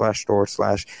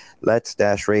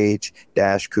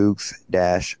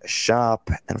bonfire.com/store/let's-rage-cougs-shop.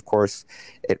 And of course,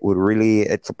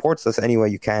 it supports us any way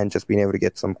you can, just being able to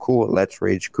get some cool Let's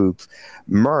Rage Cougs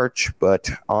merch.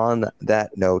 But on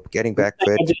that note, getting back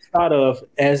to it, I just thought of,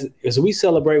 as we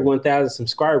celebrate 1,000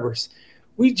 subscribers,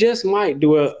 we just might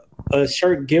do a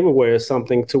shirt giveaway or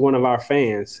something to one of our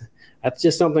fans. That's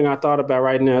just something I thought about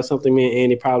right now. Something me and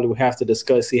Andy probably would have to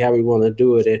discuss, see how we want to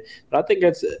do it. But I think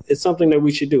it's something that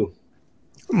we should do.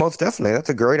 Most definitely, that's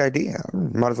a great idea.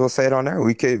 Might as well say it on there.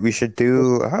 We should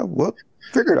do. We'll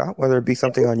figure it out, whether it be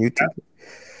something on YouTube.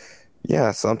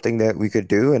 Yeah, something that we could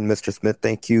do. And Mr. Smith,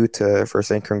 thank you for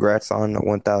saying congrats on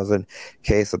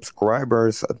 1,000K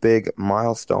subscribers, a big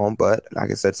milestone. But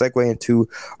like I said, segue into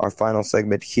our final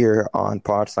segment here on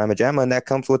Pod Slamma Jamma, and that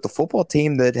comes with the football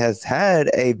team that has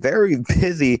had a very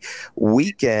busy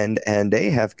weekend, and they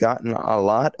have gotten a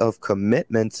lot of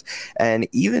commitments. And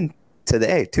even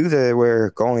today, Tuesday,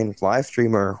 we're going live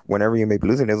stream, or whenever you may be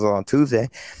losing, it was on Tuesday,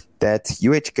 that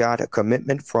UH got a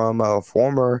commitment from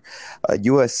former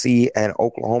USC and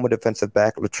Oklahoma defensive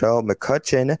back Latrell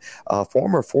McCutcheon, a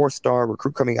former 4-star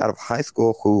recruit coming out of high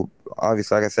school, who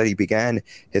obviously, like I said, he began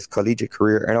his collegiate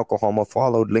career in Oklahoma,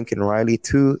 followed Lincoln Riley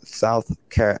to South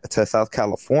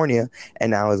California,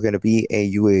 and now is going to be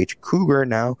a UH Cougar.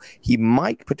 Now, he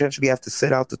might potentially have to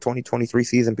sit out the 2023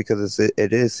 season, because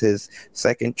it is his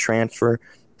second transfer.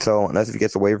 So unless he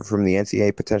gets a waiver from the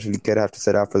NCAA, potentially could have to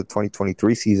sit out for the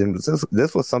 2023 season.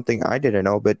 This was something I didn't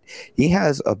know, but he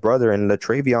has a brother in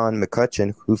Latravion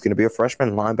McCutcheon, who's going to be a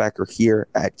freshman linebacker here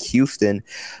at Houston.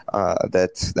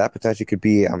 That potentially could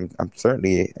be. I'm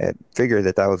certainly figure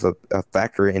that was a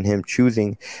factor in him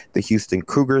choosing the Houston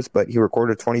Cougars. But he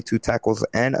recorded 22 tackles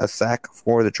and a sack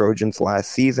for the Trojans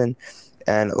last season.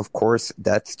 And of course,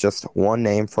 that's just one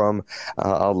name from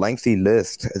a lengthy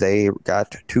list. They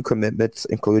got 2 commitments,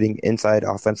 including inside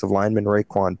offensive lineman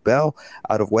Raekwon Bell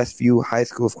out of Westview High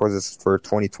School. Of course, this is for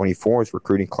 2024's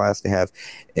recruiting class. They have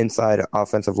inside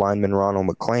offensive lineman Ronald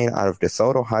McLean out of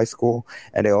DeSoto High School.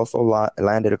 And they also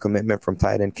landed a commitment from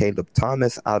tight end Caleb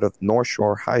Thomas out of North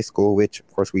Shore High School, which,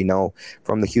 of course, we know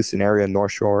from the Houston area.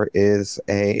 North Shore is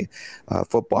a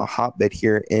football hotbed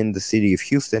here in the city of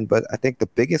Houston. But I think the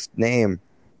biggest name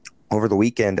over the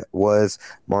weekend was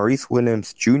Maurice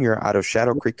Williams Jr. out of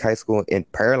Shadow Creek High School in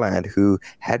Pearland, who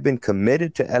had been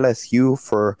committed to LSU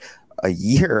for a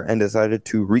year and decided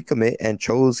to recommit and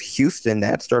chose Houston.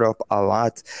 That started up a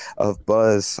lot of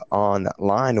buzz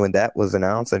online when that was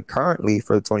announced. And currently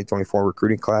for the 2024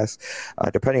 recruiting class,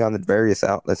 depending on the various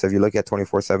outlets, if you look at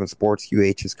 24/7 Sports,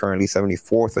 UH is currently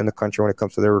 74th in the country when it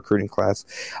comes to their recruiting class.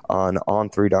 On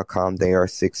on3.com, they are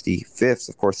 65th.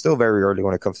 Of course, still very early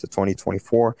when it comes to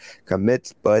 2024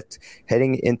 commits, but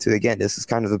heading into, again, this is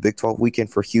kind of the Big 12 weekend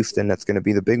for Houston. That's going to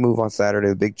be the big move on Saturday,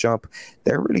 the big jump.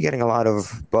 They're really getting a lot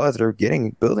of buzz. They're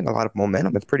building a lot of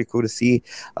momentum. It's pretty cool to see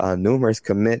numerous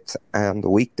commits the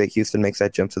week that Houston makes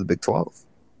that jump to the Big 12.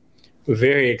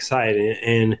 Very exciting,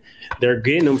 and they're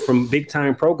getting them from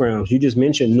big-time programs. You just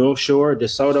mentioned North Shore,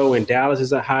 DeSoto, and Dallas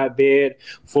is a hotbed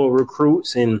for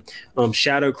recruits, and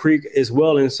Shadow Creek as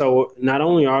well. And so not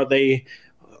only are they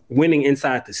winning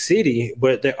inside the city,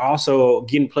 but they're also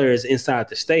getting players inside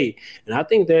the state. And I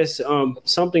think that's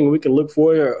something we can look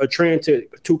for, a trend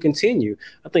to continue.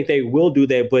 I think they will do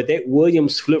that. But that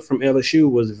Williams flip from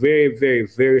LSU was very, very,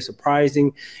 very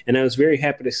surprising. And I was very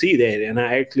happy to see that. And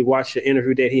I actually watched the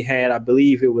interview that he had. I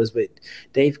believe it was with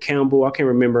Dave Campbell. I can't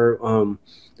remember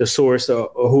the source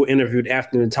or who interviewed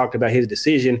after him and talked about his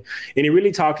decision. And he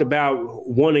really talked about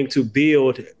wanting to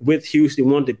build with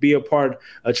Houston, wanted to be a part of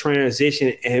a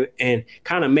transition and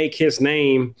kind of make his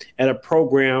name at a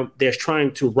program that's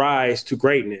trying to rise to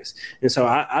greatness. And so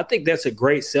I think that's a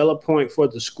great selling point for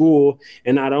the school,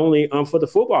 and not only for the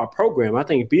football program. I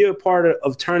think be a part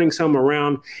of turning something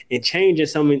around and changing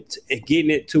something and getting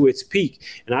it to its peak.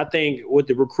 And I think with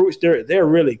the recruits, they're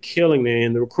really killing it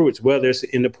in the recruits, whether it's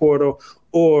in the portal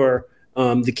or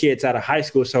the kids out of high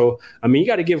school. So, I mean, you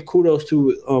got to give kudos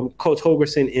to Coach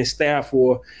Holgerson and staff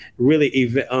for really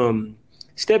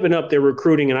stepping up their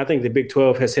recruiting. And I think the Big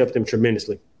 12 has helped them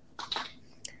tremendously.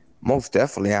 Most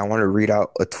definitely. I want to read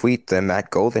out a tweet that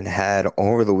Matt Golden had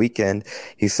over the weekend.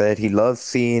 He said he loves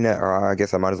seeing, or I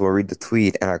guess I might as well read the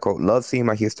tweet, and I quote, "Love seeing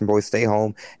my Houston boys stay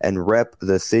home and rep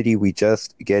the city. We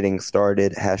just getting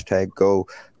started. #go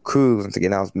Cougs." Once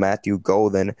again, that was Matthew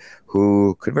Golden,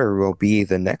 who could very well be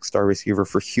the next star receiver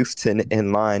for Houston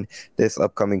in line this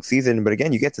upcoming season. But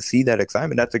again, you get to see that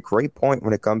excitement. That's a great point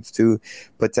when it comes to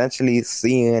potentially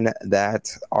seeing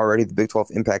that already the Big 12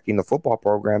 impacting the football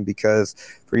program, because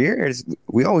for years,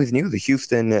 we always knew that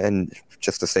Houston and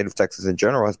just the state of Texas in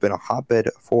general has been a hotbed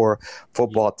for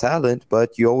football talent.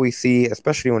 But you always see,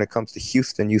 especially when it comes to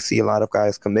Houston, you see a lot of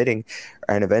guys committing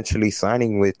and eventually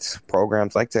signing with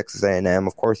programs like Texas A&M,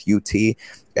 of course, UT,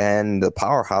 and the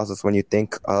powerhouses when you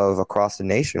think of across the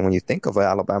nation. When you think of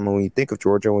Alabama, when you think of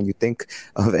Georgia, when you think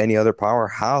of any other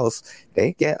powerhouse,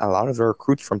 they get a lot of their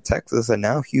recruits from Texas. And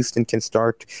now Houston can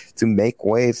start to make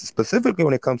waves, specifically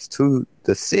when it comes to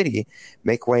the city,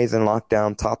 make waves and lock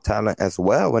down top talent as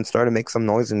well, and start to make some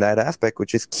noise in that aspect,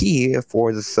 which is key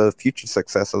for the future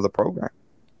success of the program.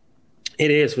 It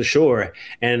is for sure.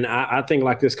 And I think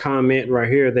like this comment right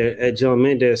here that John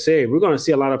Mendez said, we're going to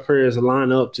see a lot of players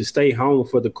line up to stay home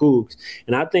for the Cougs.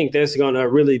 And I think that's going to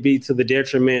really be to the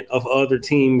detriment of other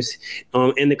teams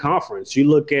in the conference. You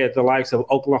look at the likes of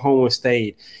Oklahoma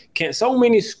State. So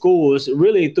many schools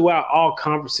really throughout all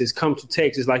conferences come to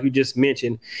Texas, like you just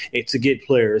mentioned, to get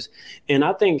players. And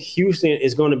I think Houston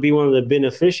is going to be one of the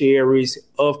beneficiaries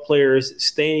of players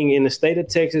staying in the state of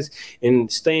Texas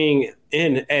and staying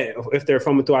if they're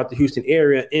from throughout the Houston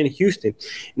area in Houston.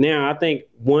 Now, I think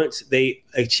once they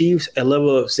achieve a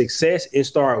level of success and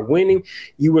start winning,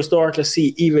 you will start to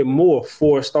see even more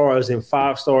 4 stars and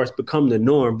 5 stars become the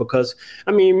norm. Because,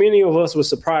 I mean, many of us were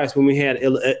surprised when we had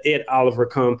Ed Oliver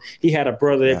come. He had a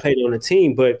brother that played on the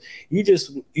team, but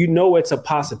you know it's a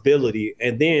possibility.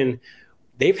 And then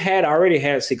they've already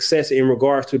had success in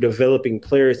regards to developing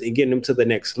players and getting them to the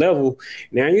next level.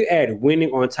 Now you add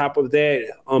winning on top of that,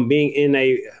 being in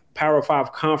a Power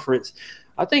 5 conference.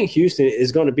 I think Houston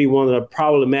is going to be one of the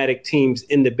problematic teams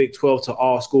in the Big 12 to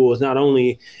all schools, not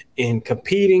only in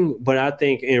competing, but I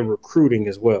think in recruiting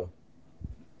as well.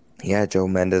 Yeah, Joe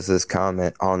Mendez's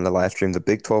comment on the live stream, the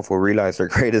Big 12 will realize their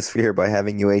greatest fear by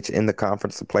having UH in the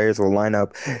conference. The players will line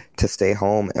up to stay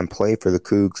home and play for the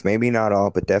Cougs. Maybe not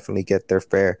all, but definitely get their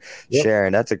fair share.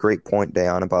 And that's a great point,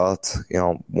 Dayon, about,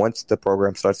 once the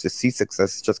program starts to see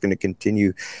success, it's just going to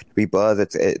continue to be buzz.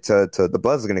 The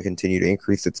buzz is going to continue to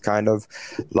increase. It's kind of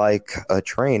like a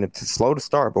train. It's slow to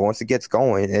start, but once it gets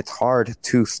going, it's hard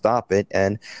to stop it.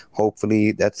 And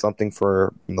hopefully that's something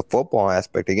for the football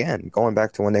aspect. Again, going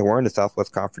back to when they were in the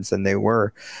Southwest Conference and they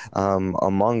were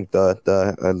among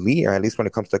the elite, or at least when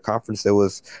it comes to conference, it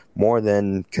was more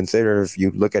than considered. If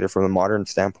you look at it from a modern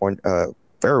standpoint,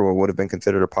 very well would have been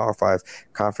considered a Power 5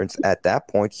 conference at that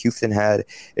point. Houston had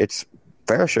its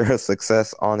fair share of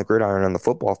success on the gridiron on the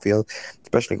football field,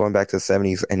 especially going back to the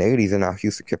 70s and 80s, and now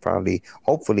Houston could probably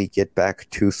hopefully get back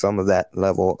to some of that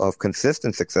level of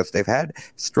consistent success. They've had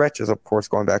stretches, of course,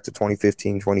 going back to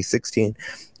 2015, 2016,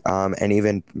 and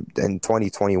even in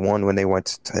 2021 when they went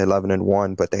to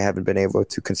 11-1, but they haven't been able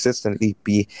to consistently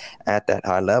be at that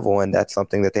high level, and that's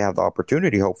something that they have the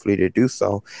opportunity, hopefully, to do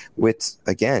so with,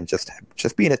 again, just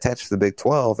being attached to the Big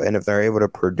 12, and if they're able to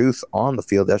produce on the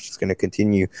field, that's just going to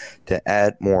continue to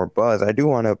add more buzz. I do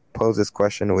want to pose this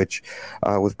question, which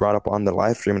was brought up on the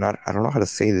live stream, and I don't know how to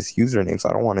say this username, so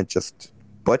I don't want to just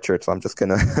butcher it, so I'm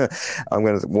gonna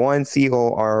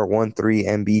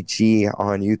COR13MBG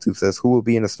on YouTube says, who will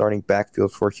be in the starting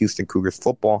backfield for Houston Cougars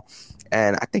football?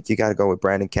 And I think you got to go with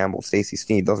Brandon Campbell, Stacey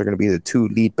Sneed. Those are going to be the two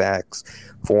lead backs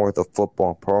for the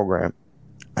football program.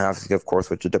 And obviously, of course,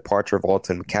 with the departure of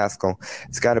Alton McCaskill,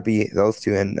 it's got to be those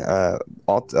two. And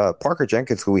Parker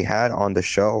Jenkins, who we had on the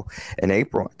show in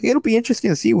April, I think it'll be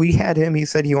interesting to see. We had him. He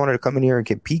said he wanted to come in here and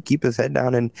compete, keep his head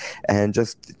down, and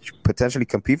just potentially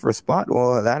compete for a spot.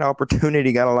 Well, that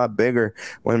opportunity got a lot bigger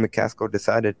when McCaskill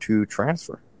decided to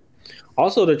transfer.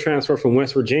 Also, the transfer from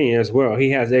West Virginia as well. He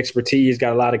has expertise,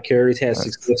 got a lot of carries, has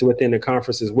success within the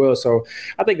conference as well. So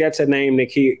I think that's a name to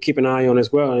keep an eye on as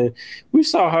well. And we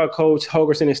saw how Coach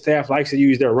Holgorsen and staff likes to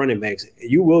use their running backs.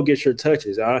 You will get your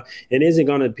touches. It isn't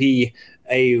going to be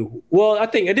I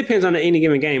think it depends on any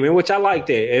given game, and which I like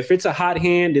that. If it's a hot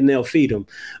hand, then they'll feed them.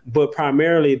 But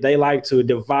primarily, they like to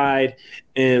divide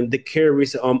and the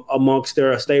carries amongst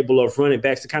their stable of running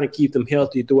backs to kind of keep them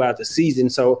healthy throughout the season.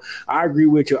 So I agree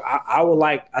with you.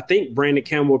 I think Brandon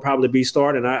Campbell will probably be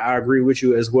starting. I agree with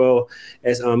you as well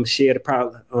as Shed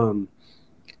probably.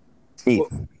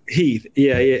 Heath.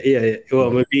 Yeah. Well,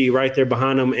 maybe right there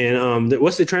behind him. And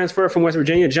what's the transfer from West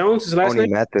Virginia? Jones, his last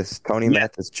name? Tony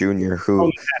Mathis Jr.,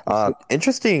 who,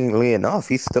 interestingly enough,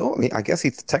 he's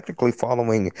technically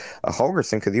following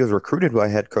Holgorsen because he was recruited by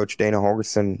head coach Dana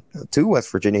Holgorsen to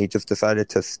West Virginia. He just decided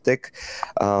to stick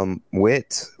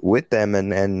with them,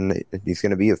 and he's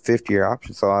going to be a fifth-year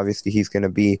option. So obviously he's going to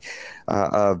be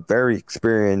a very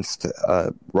experienced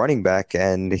running back,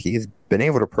 and he's been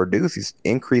able to produce. He's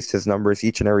increased his numbers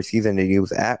each and every season that he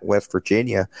was at West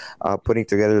Virginia, putting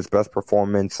together his best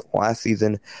performance last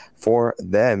season for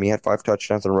them. He had 5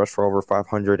 touchdowns and rushed for over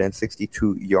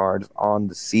 562 yards on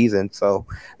the season. So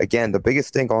again, the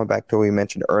biggest thing, going back to what we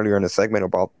mentioned earlier in the segment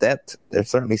about depth, there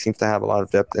certainly seems to have a lot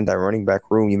of depth in that running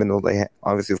back room, even though they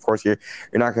obviously, of course, you're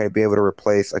not going to be able to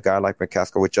replace a guy like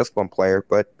McCaskill with just one player,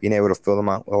 but being able to fill them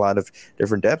out with a lot of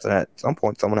different depths. And at some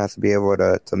point, someone has to be able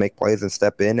to make plays and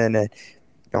step in and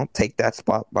take that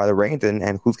spot by the reins,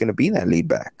 and who's going to be that lead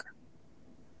back.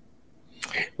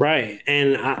 Right.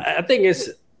 And I think it's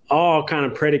all kind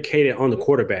of predicated on the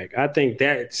quarterback. I think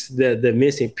that's the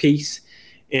missing piece,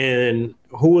 and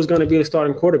who is going to be the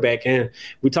starting quarterback. And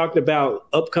we talked about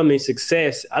upcoming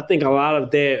success. I think a lot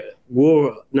of that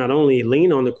will not only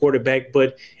lean on the quarterback,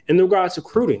 but in regards to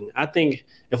recruiting. I think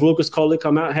if Lucas Coley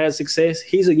come out, has success,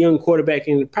 he's a young quarterback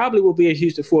and probably will be at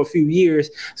Houston for a few years.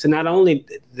 So not only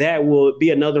that will be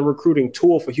another recruiting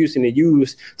tool for Houston to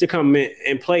use to come in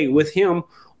and play with him,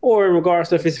 or in regards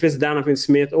to if it's Donovan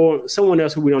Smith or someone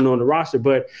else who we don't know on the roster.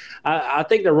 But I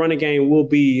think the running game will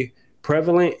be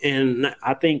prevalent, and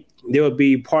I think they will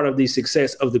be part of the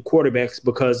success of the quarterbacks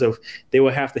because of they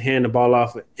will have to hand the ball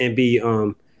off and be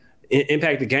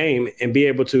impact the game and be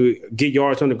able to get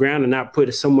yards on the ground and not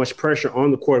put so much pressure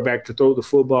on the quarterback to throw the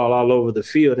football all over the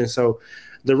field. And so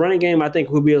the running game, I think,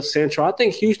 will be essential. I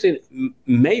think Houston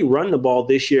may run the ball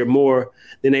this year more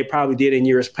than they probably did in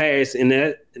years past, and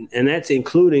that's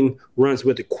including runs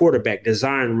with the quarterback,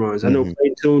 design runs. I know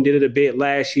Clayton Tune did it a bit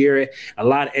last year, a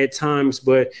lot at times,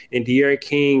 but in De'Aaron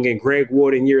King and Greg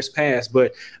Ward in years past.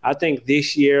 But I think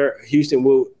this year Houston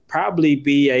will probably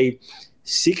be a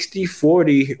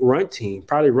 60-40 run team,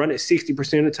 probably run it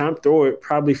 60% of the time, throw it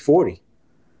probably 40.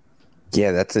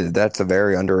 Yeah, that's a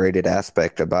very underrated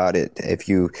aspect about it. If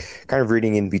you kind of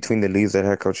reading in between the leaves that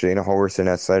head coach Dana Holgorsen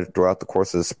has said throughout the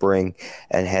course of the spring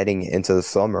and heading into the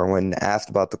summer, when asked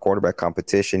about the quarterback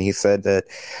competition, he said that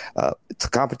it's a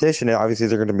competition and obviously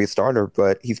they're going to be a starter,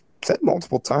 but he's said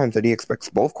multiple times that he expects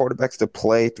both quarterbacks to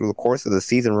play through the course of the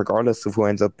season, regardless of who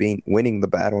ends up being winning the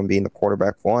battle and being the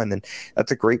quarterback one. And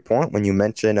that's a great point when you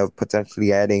mention of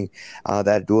potentially adding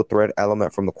that dual threat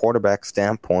element from the quarterback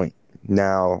standpoint.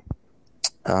 Now,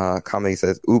 Comedy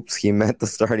says, "Oops, he meant the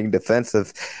starting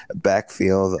defensive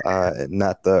backfield,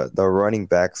 not the running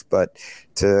backs." But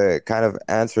to kind of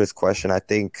answer his question, I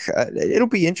think it'll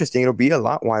be interesting. It'll be a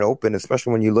lot wide open,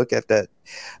 especially when you look at that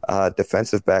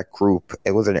defensive back group.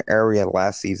 It was an area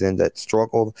last season that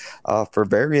struggled for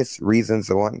various reasons.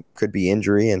 The one could be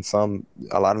injury, and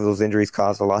a lot of those injuries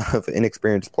caused a lot of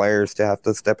inexperienced players to have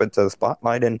to step into the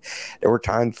spotlight. And there were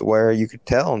times where you could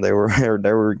tell they were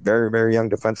very, very young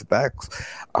defensive backs.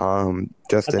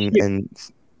 Justin and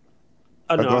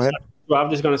Oh, no, go ahead. I'm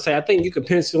just going to say, I think you could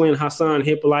pencil in Hassan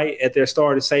Hippolyte at their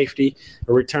starting safety,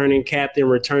 a returning captain,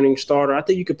 returning starter. I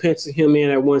think you could pencil him in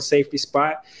at one safety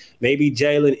spot. Maybe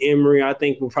Jalen Emery, I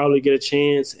think, will probably get a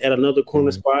chance at another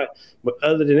corner spot. But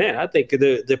other than that, I think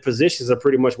the positions are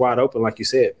pretty much wide open, like you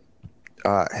said.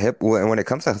 When it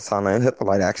comes to Hassan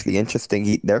Hippolyte, actually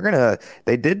interesting.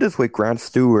 They did this with Grant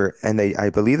Stewart, and I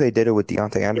believe they did it with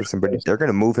Deontay Anderson, but they're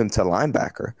gonna move him to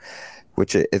linebacker,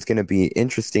 which is going to be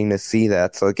interesting to see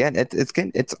that. So again,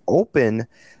 it's open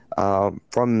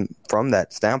from that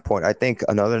standpoint. I think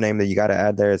another name that you got to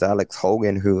add there is Alex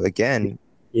Hogan, who again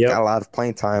got a lot of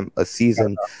playing time a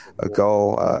season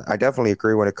ago. I definitely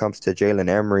agree when it comes to Jalen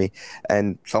Emery,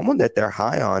 and someone that they're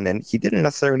high on, and he didn't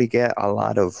necessarily get a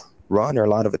lot of run or a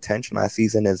lot of attention last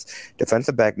season, is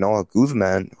defensive back Noah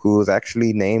Guzman, who was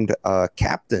actually named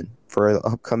captain for the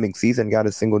upcoming season, got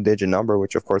a single-digit number,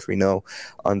 which of course we know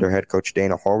under head coach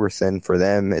Dana Holgorsen, for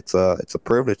them it's a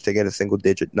privilege to get a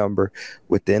single-digit number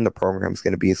within the program. Is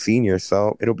going to be a senior,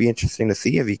 so it'll be interesting to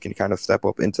see if he can kind of step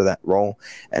up into that role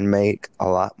and make a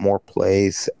lot more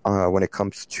plays when it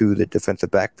comes to the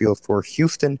defensive backfield for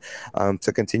Houston.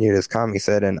 To continue this comment, he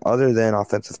said, and other than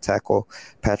offensive tackle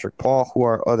Patrick Paul, who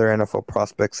are other NFL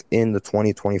prospects in the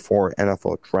 2024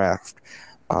 NFL draft?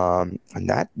 And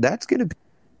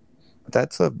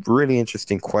that's a really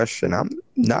interesting question. I'm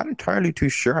not entirely too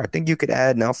sure. I think you could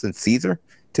add Nelson Caesar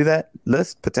to that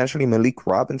list, potentially Malik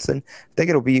Robinson. I think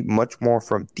it'll be much more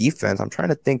from defense. I'm trying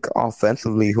to think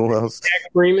offensively who else.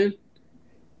 Jack Freeman?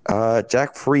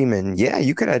 Jack Freeman. Yeah,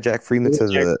 you could add Jack Freeman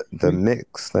to the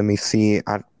mix. Let me see.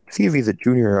 I see if he's a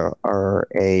junior or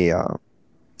a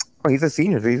he's a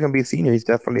senior, so he's going to be a senior. He's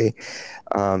definitely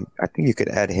I think you could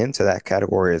add him to that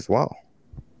category as well.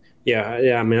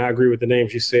 Yeah. I mean, I agree with the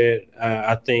names you said.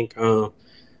 I think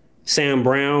Sam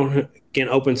Brown can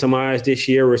open some eyes this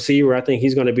year. Receiver, I think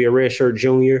he's going to be a redshirt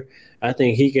junior. I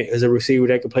think he is a receiver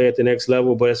that can play at the next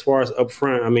level. But as far as up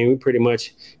front, I mean, we pretty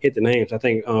much hit the names. I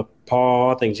think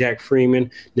Paul, I think Jack Freeman,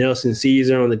 Nelson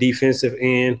Caesar on the defensive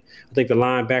end. I think the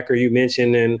linebacker you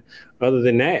mentioned. And other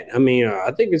than that, I mean, I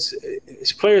think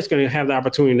it's players going to have the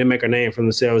opportunity to make a name for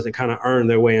themselves and kind of earn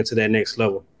their way into that next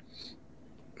level.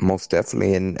 Most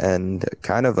definitely, and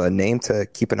kind of a name to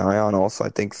keep an eye on also. I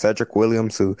think Cedric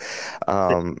Williams, who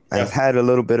has had a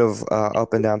little bit of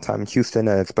up and down time in Houston,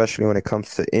 especially when it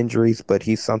comes to injuries, but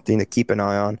he's something to keep an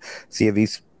eye on, see if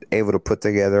he's able to put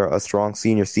together a strong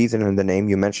senior season. And the name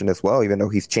you mentioned as well, even though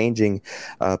he's changing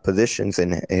positions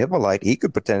in Hippolyte, he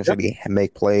could potentially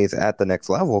make plays at the next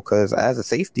level, because as a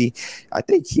safety, I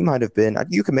think he might have been,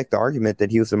 you can make the argument that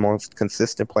he was the most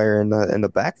consistent player in the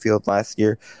backfield last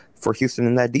year for Houston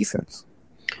in that defense.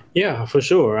 Yeah, for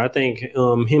sure. I think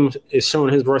him is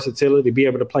showing his versatility to be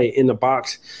able to play in the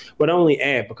box, but only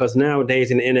add, because nowadays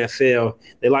in the NFL,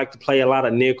 they like to play a lot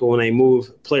of nickel and they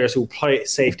move players who play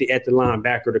safety at the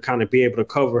linebacker to kind of be able to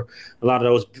cover a lot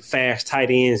of those fast tight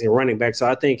ends and running backs. So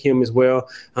I think him as well.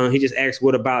 He just asked,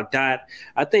 what about Dot?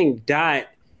 I think Dot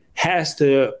has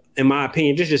to, in my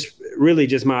opinion,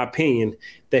 just my opinion,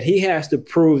 that he has to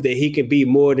prove that he can be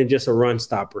more than just a run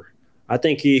stopper. I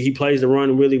think he plays the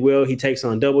run really well. He takes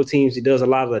on double teams. He does a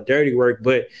lot of the dirty work.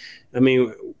 But, I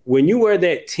mean, when you wear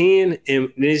that 10,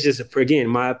 and it's just, again,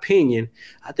 my opinion,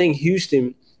 I think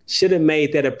Houston should have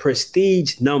made that a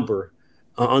prestige number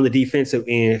on the defensive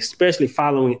end, especially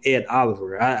following Ed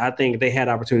Oliver. I think they had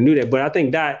opportunity to do that. But I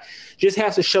think Dot just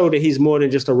has to show that he's more than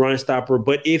just a run stopper.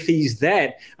 But if he's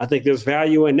that, I think there's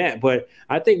value in that. But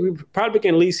I think we probably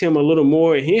can lease him a little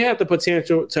more. He has the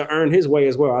potential to earn his way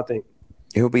as well, I think.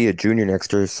 He'll be a junior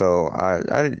next year, so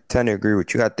I tend to agree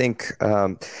with you. I think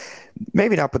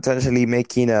maybe not potentially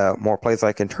making more plays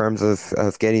like in terms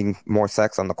of getting more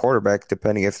sacks on the quarterback,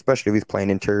 depending, especially if he's playing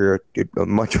interior,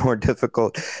 much more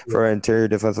difficult for an interior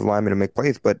defensive lineman to make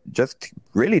plays, but just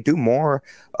really do more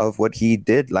of what he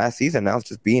did last season. Now it's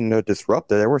just being a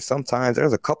disruptor. There was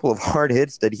a couple of hard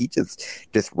hits that he just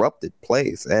disrupted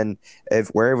plays. And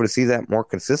if we're able to see that more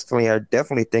consistently, I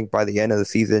definitely think by the end of the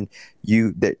season,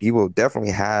 that he will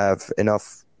definitely have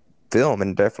enough film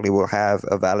and definitely will have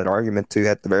a valid argument to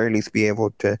at the very least be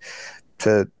able to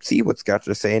see what scouts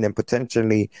are saying and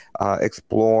potentially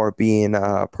explore being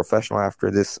a professional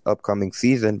after this upcoming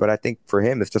season. But I think for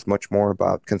him, it's just much more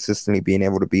about consistently being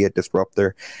able to be a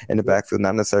disruptor in the backfield,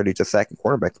 not necessarily just sacking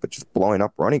quarterbacks, but just blowing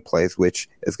up running plays, which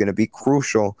is going to be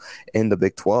crucial in the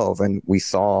Big 12. And we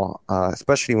saw,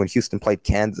 especially when Houston played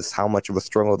Kansas, how much of a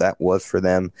struggle that was for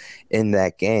them in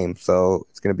that game. So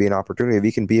it's going to be an opportunity. If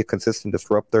he can be a consistent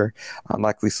disruptor,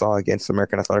 like we saw against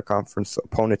American Athletic Conference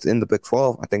opponents in the Big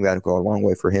 12, I think that'll go a long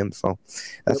way for him. So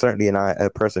that's certainly a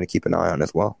person to keep an eye on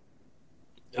as well.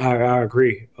 I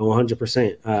agree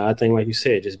 100%. I think, like you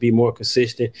said, just be more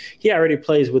consistent. He already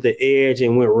plays with the edge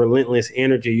and with relentless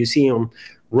energy. You see him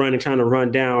trying to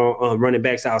run down running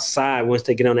backs outside once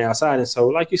they get on the outside. And so,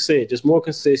 like you said, just more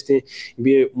consistent,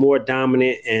 be more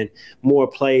dominant, and more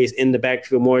plays in the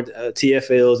backfield, more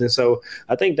TFLs. And so,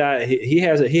 I think that he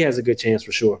has a good chance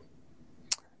for sure.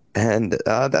 And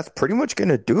that's pretty much going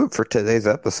to do it for today's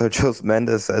episode. Jose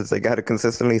Mendez says they got to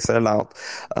consistently sell out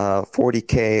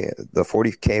 40K, the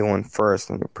 40K one first.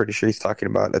 I'm pretty sure he's talking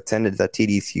about attendance at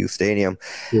TDCU Stadium.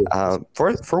 Yeah.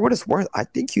 For what it's worth, I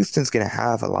think Houston's going to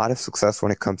have a lot of success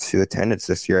when it comes to attendance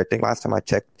this year. I think last time I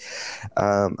checked,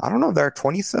 I don't know if there are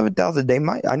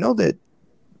 27,000.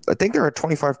 I think there are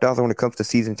 25,000 when it comes to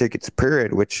season tickets,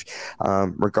 period, which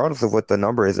regardless of what the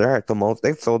number is,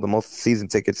 they've sold the most season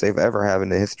tickets they've ever had in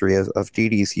the history of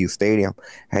TDCU Stadium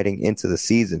heading into the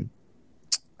season.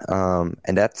 And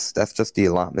that's just the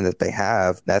allotment that they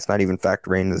have. That's not even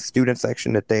factoring the student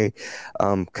section that they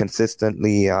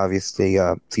consistently, obviously,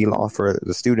 seal off for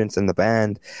the students and the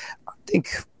band. I think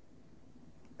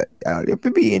it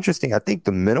would be interesting. I think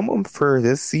the minimum for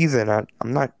this season,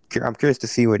 I'm curious to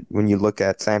see when you look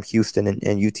at Sam Houston and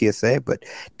UTSA, but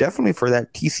definitely for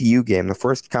that TCU game, the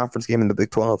first conference game in the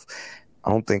Big 12, I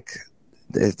don't think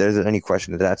there's any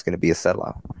question that that's going to be a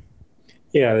sellout.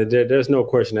 Yeah, there's no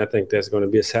question. I think that's going to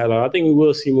be a sellout. I think we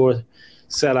will see more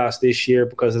sellouts this year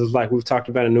because it's like we've talked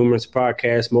about in numerous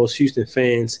podcasts, most Houston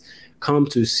fans come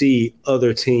to see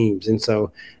other teams. And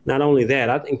so not only that,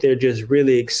 I think they're just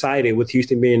really excited with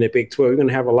Houston being in the Big 12. We're going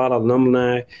to have a lot of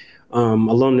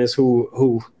alumnus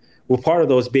who were part of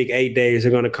those Big 8 days are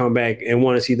going to come back and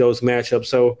want to see those matchups.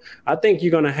 So I think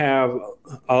you're going to have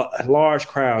a large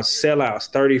crowd, sellouts,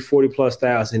 30, 40 plus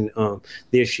thousand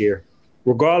this year,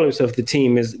 regardless of the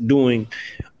team is doing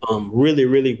really,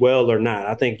 really well or not.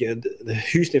 I think the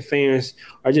Houston fans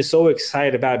are just so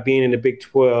excited about being in the Big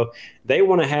 12. They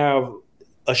want to have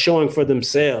a showing for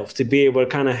themselves to be able to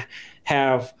kind of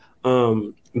have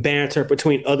banter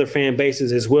between other fan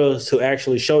bases as well as to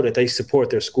actually show that they support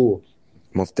their school.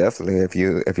 Most definitely. If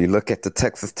you look at the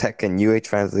Texas Tech and UH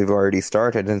fans, they've already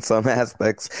started in some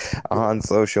aspects on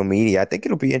social media. I think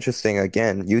it'll be interesting.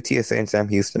 Again, UTSA and Sam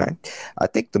Houston, I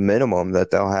think the minimum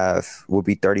that they'll have will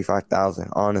be 35,000,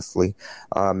 honestly.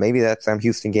 Maybe that Sam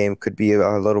Houston game could be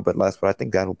a little bit less, but I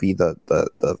think that'll be the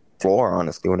floor,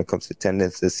 honestly, when it comes to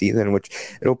attendance this season, which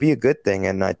it'll be a good thing.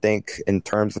 And I think in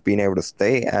terms of being able to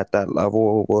stay at that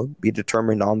level will be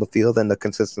determined on the field and the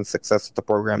consistent success that the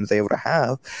program is able to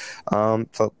have.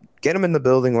 So get them in the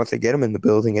building. Once they get them in the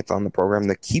building, it's on the program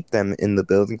to keep them in the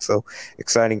building. So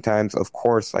exciting times. Of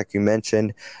course, like you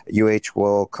mentioned, UH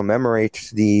will commemorate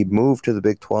the move to the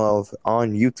Big 12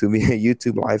 on YouTube,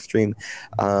 YouTube live stream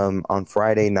on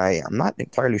Friday night. I'm not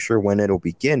entirely sure when it'll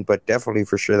begin, but definitely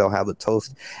for sure they'll have a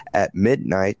toast at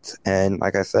midnight. And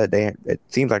like I said, it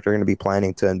seems like they're going to be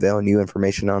planning to unveil new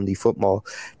information on the football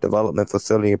development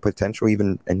facility and potential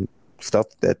even and stuff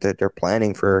that they're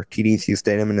planning for TDCU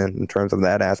Stadium and in terms of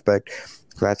that aspect.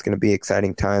 So that's going to be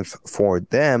exciting times for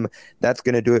them. That's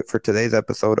going to do it for today's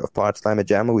episode of Pod Slam and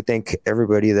Jamma. We thank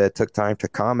everybody that took time to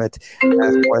comment,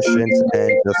 ask questions,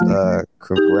 and just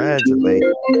congratulate.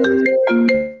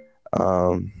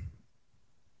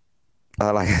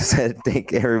 Like I said,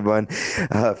 thank everyone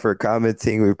for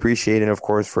commenting. We appreciate it, of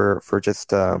course, for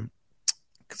just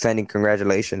sending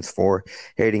congratulations for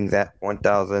hitting that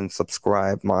 1,000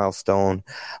 subscribe milestone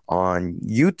on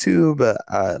YouTube.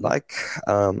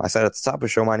 I said at the top of the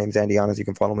show, my name is Andy Honest. You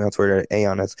can follow me on Twitter at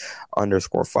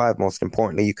 @Honest_5. Most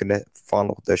importantly, you can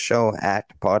follow the show at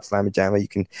PodSlamMajama. You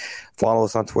can follow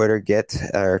us on Twitter,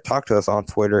 talk to us on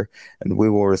Twitter, and we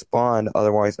will respond.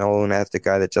 Otherwise known as the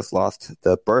guy that just lost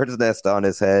the bird's nest on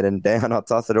his head. And Dan, I'll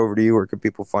toss it over to you. Where can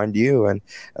people find you? And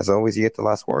as always, you get the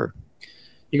last word.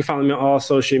 You can follow me on all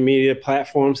social media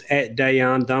platforms at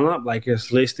Dayon Dunlop, like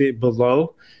it's listed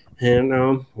below.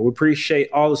 And we appreciate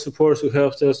all the supporters who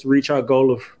helped us reach our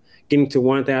goal of getting to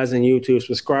 1,000 YouTube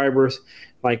subscribers.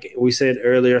 Like we said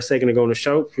earlier, a second ago on the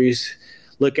show, please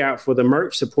look out for the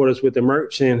merch, support us with the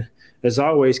merch. And as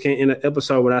always, can't end an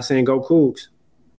episode without saying go Cougs.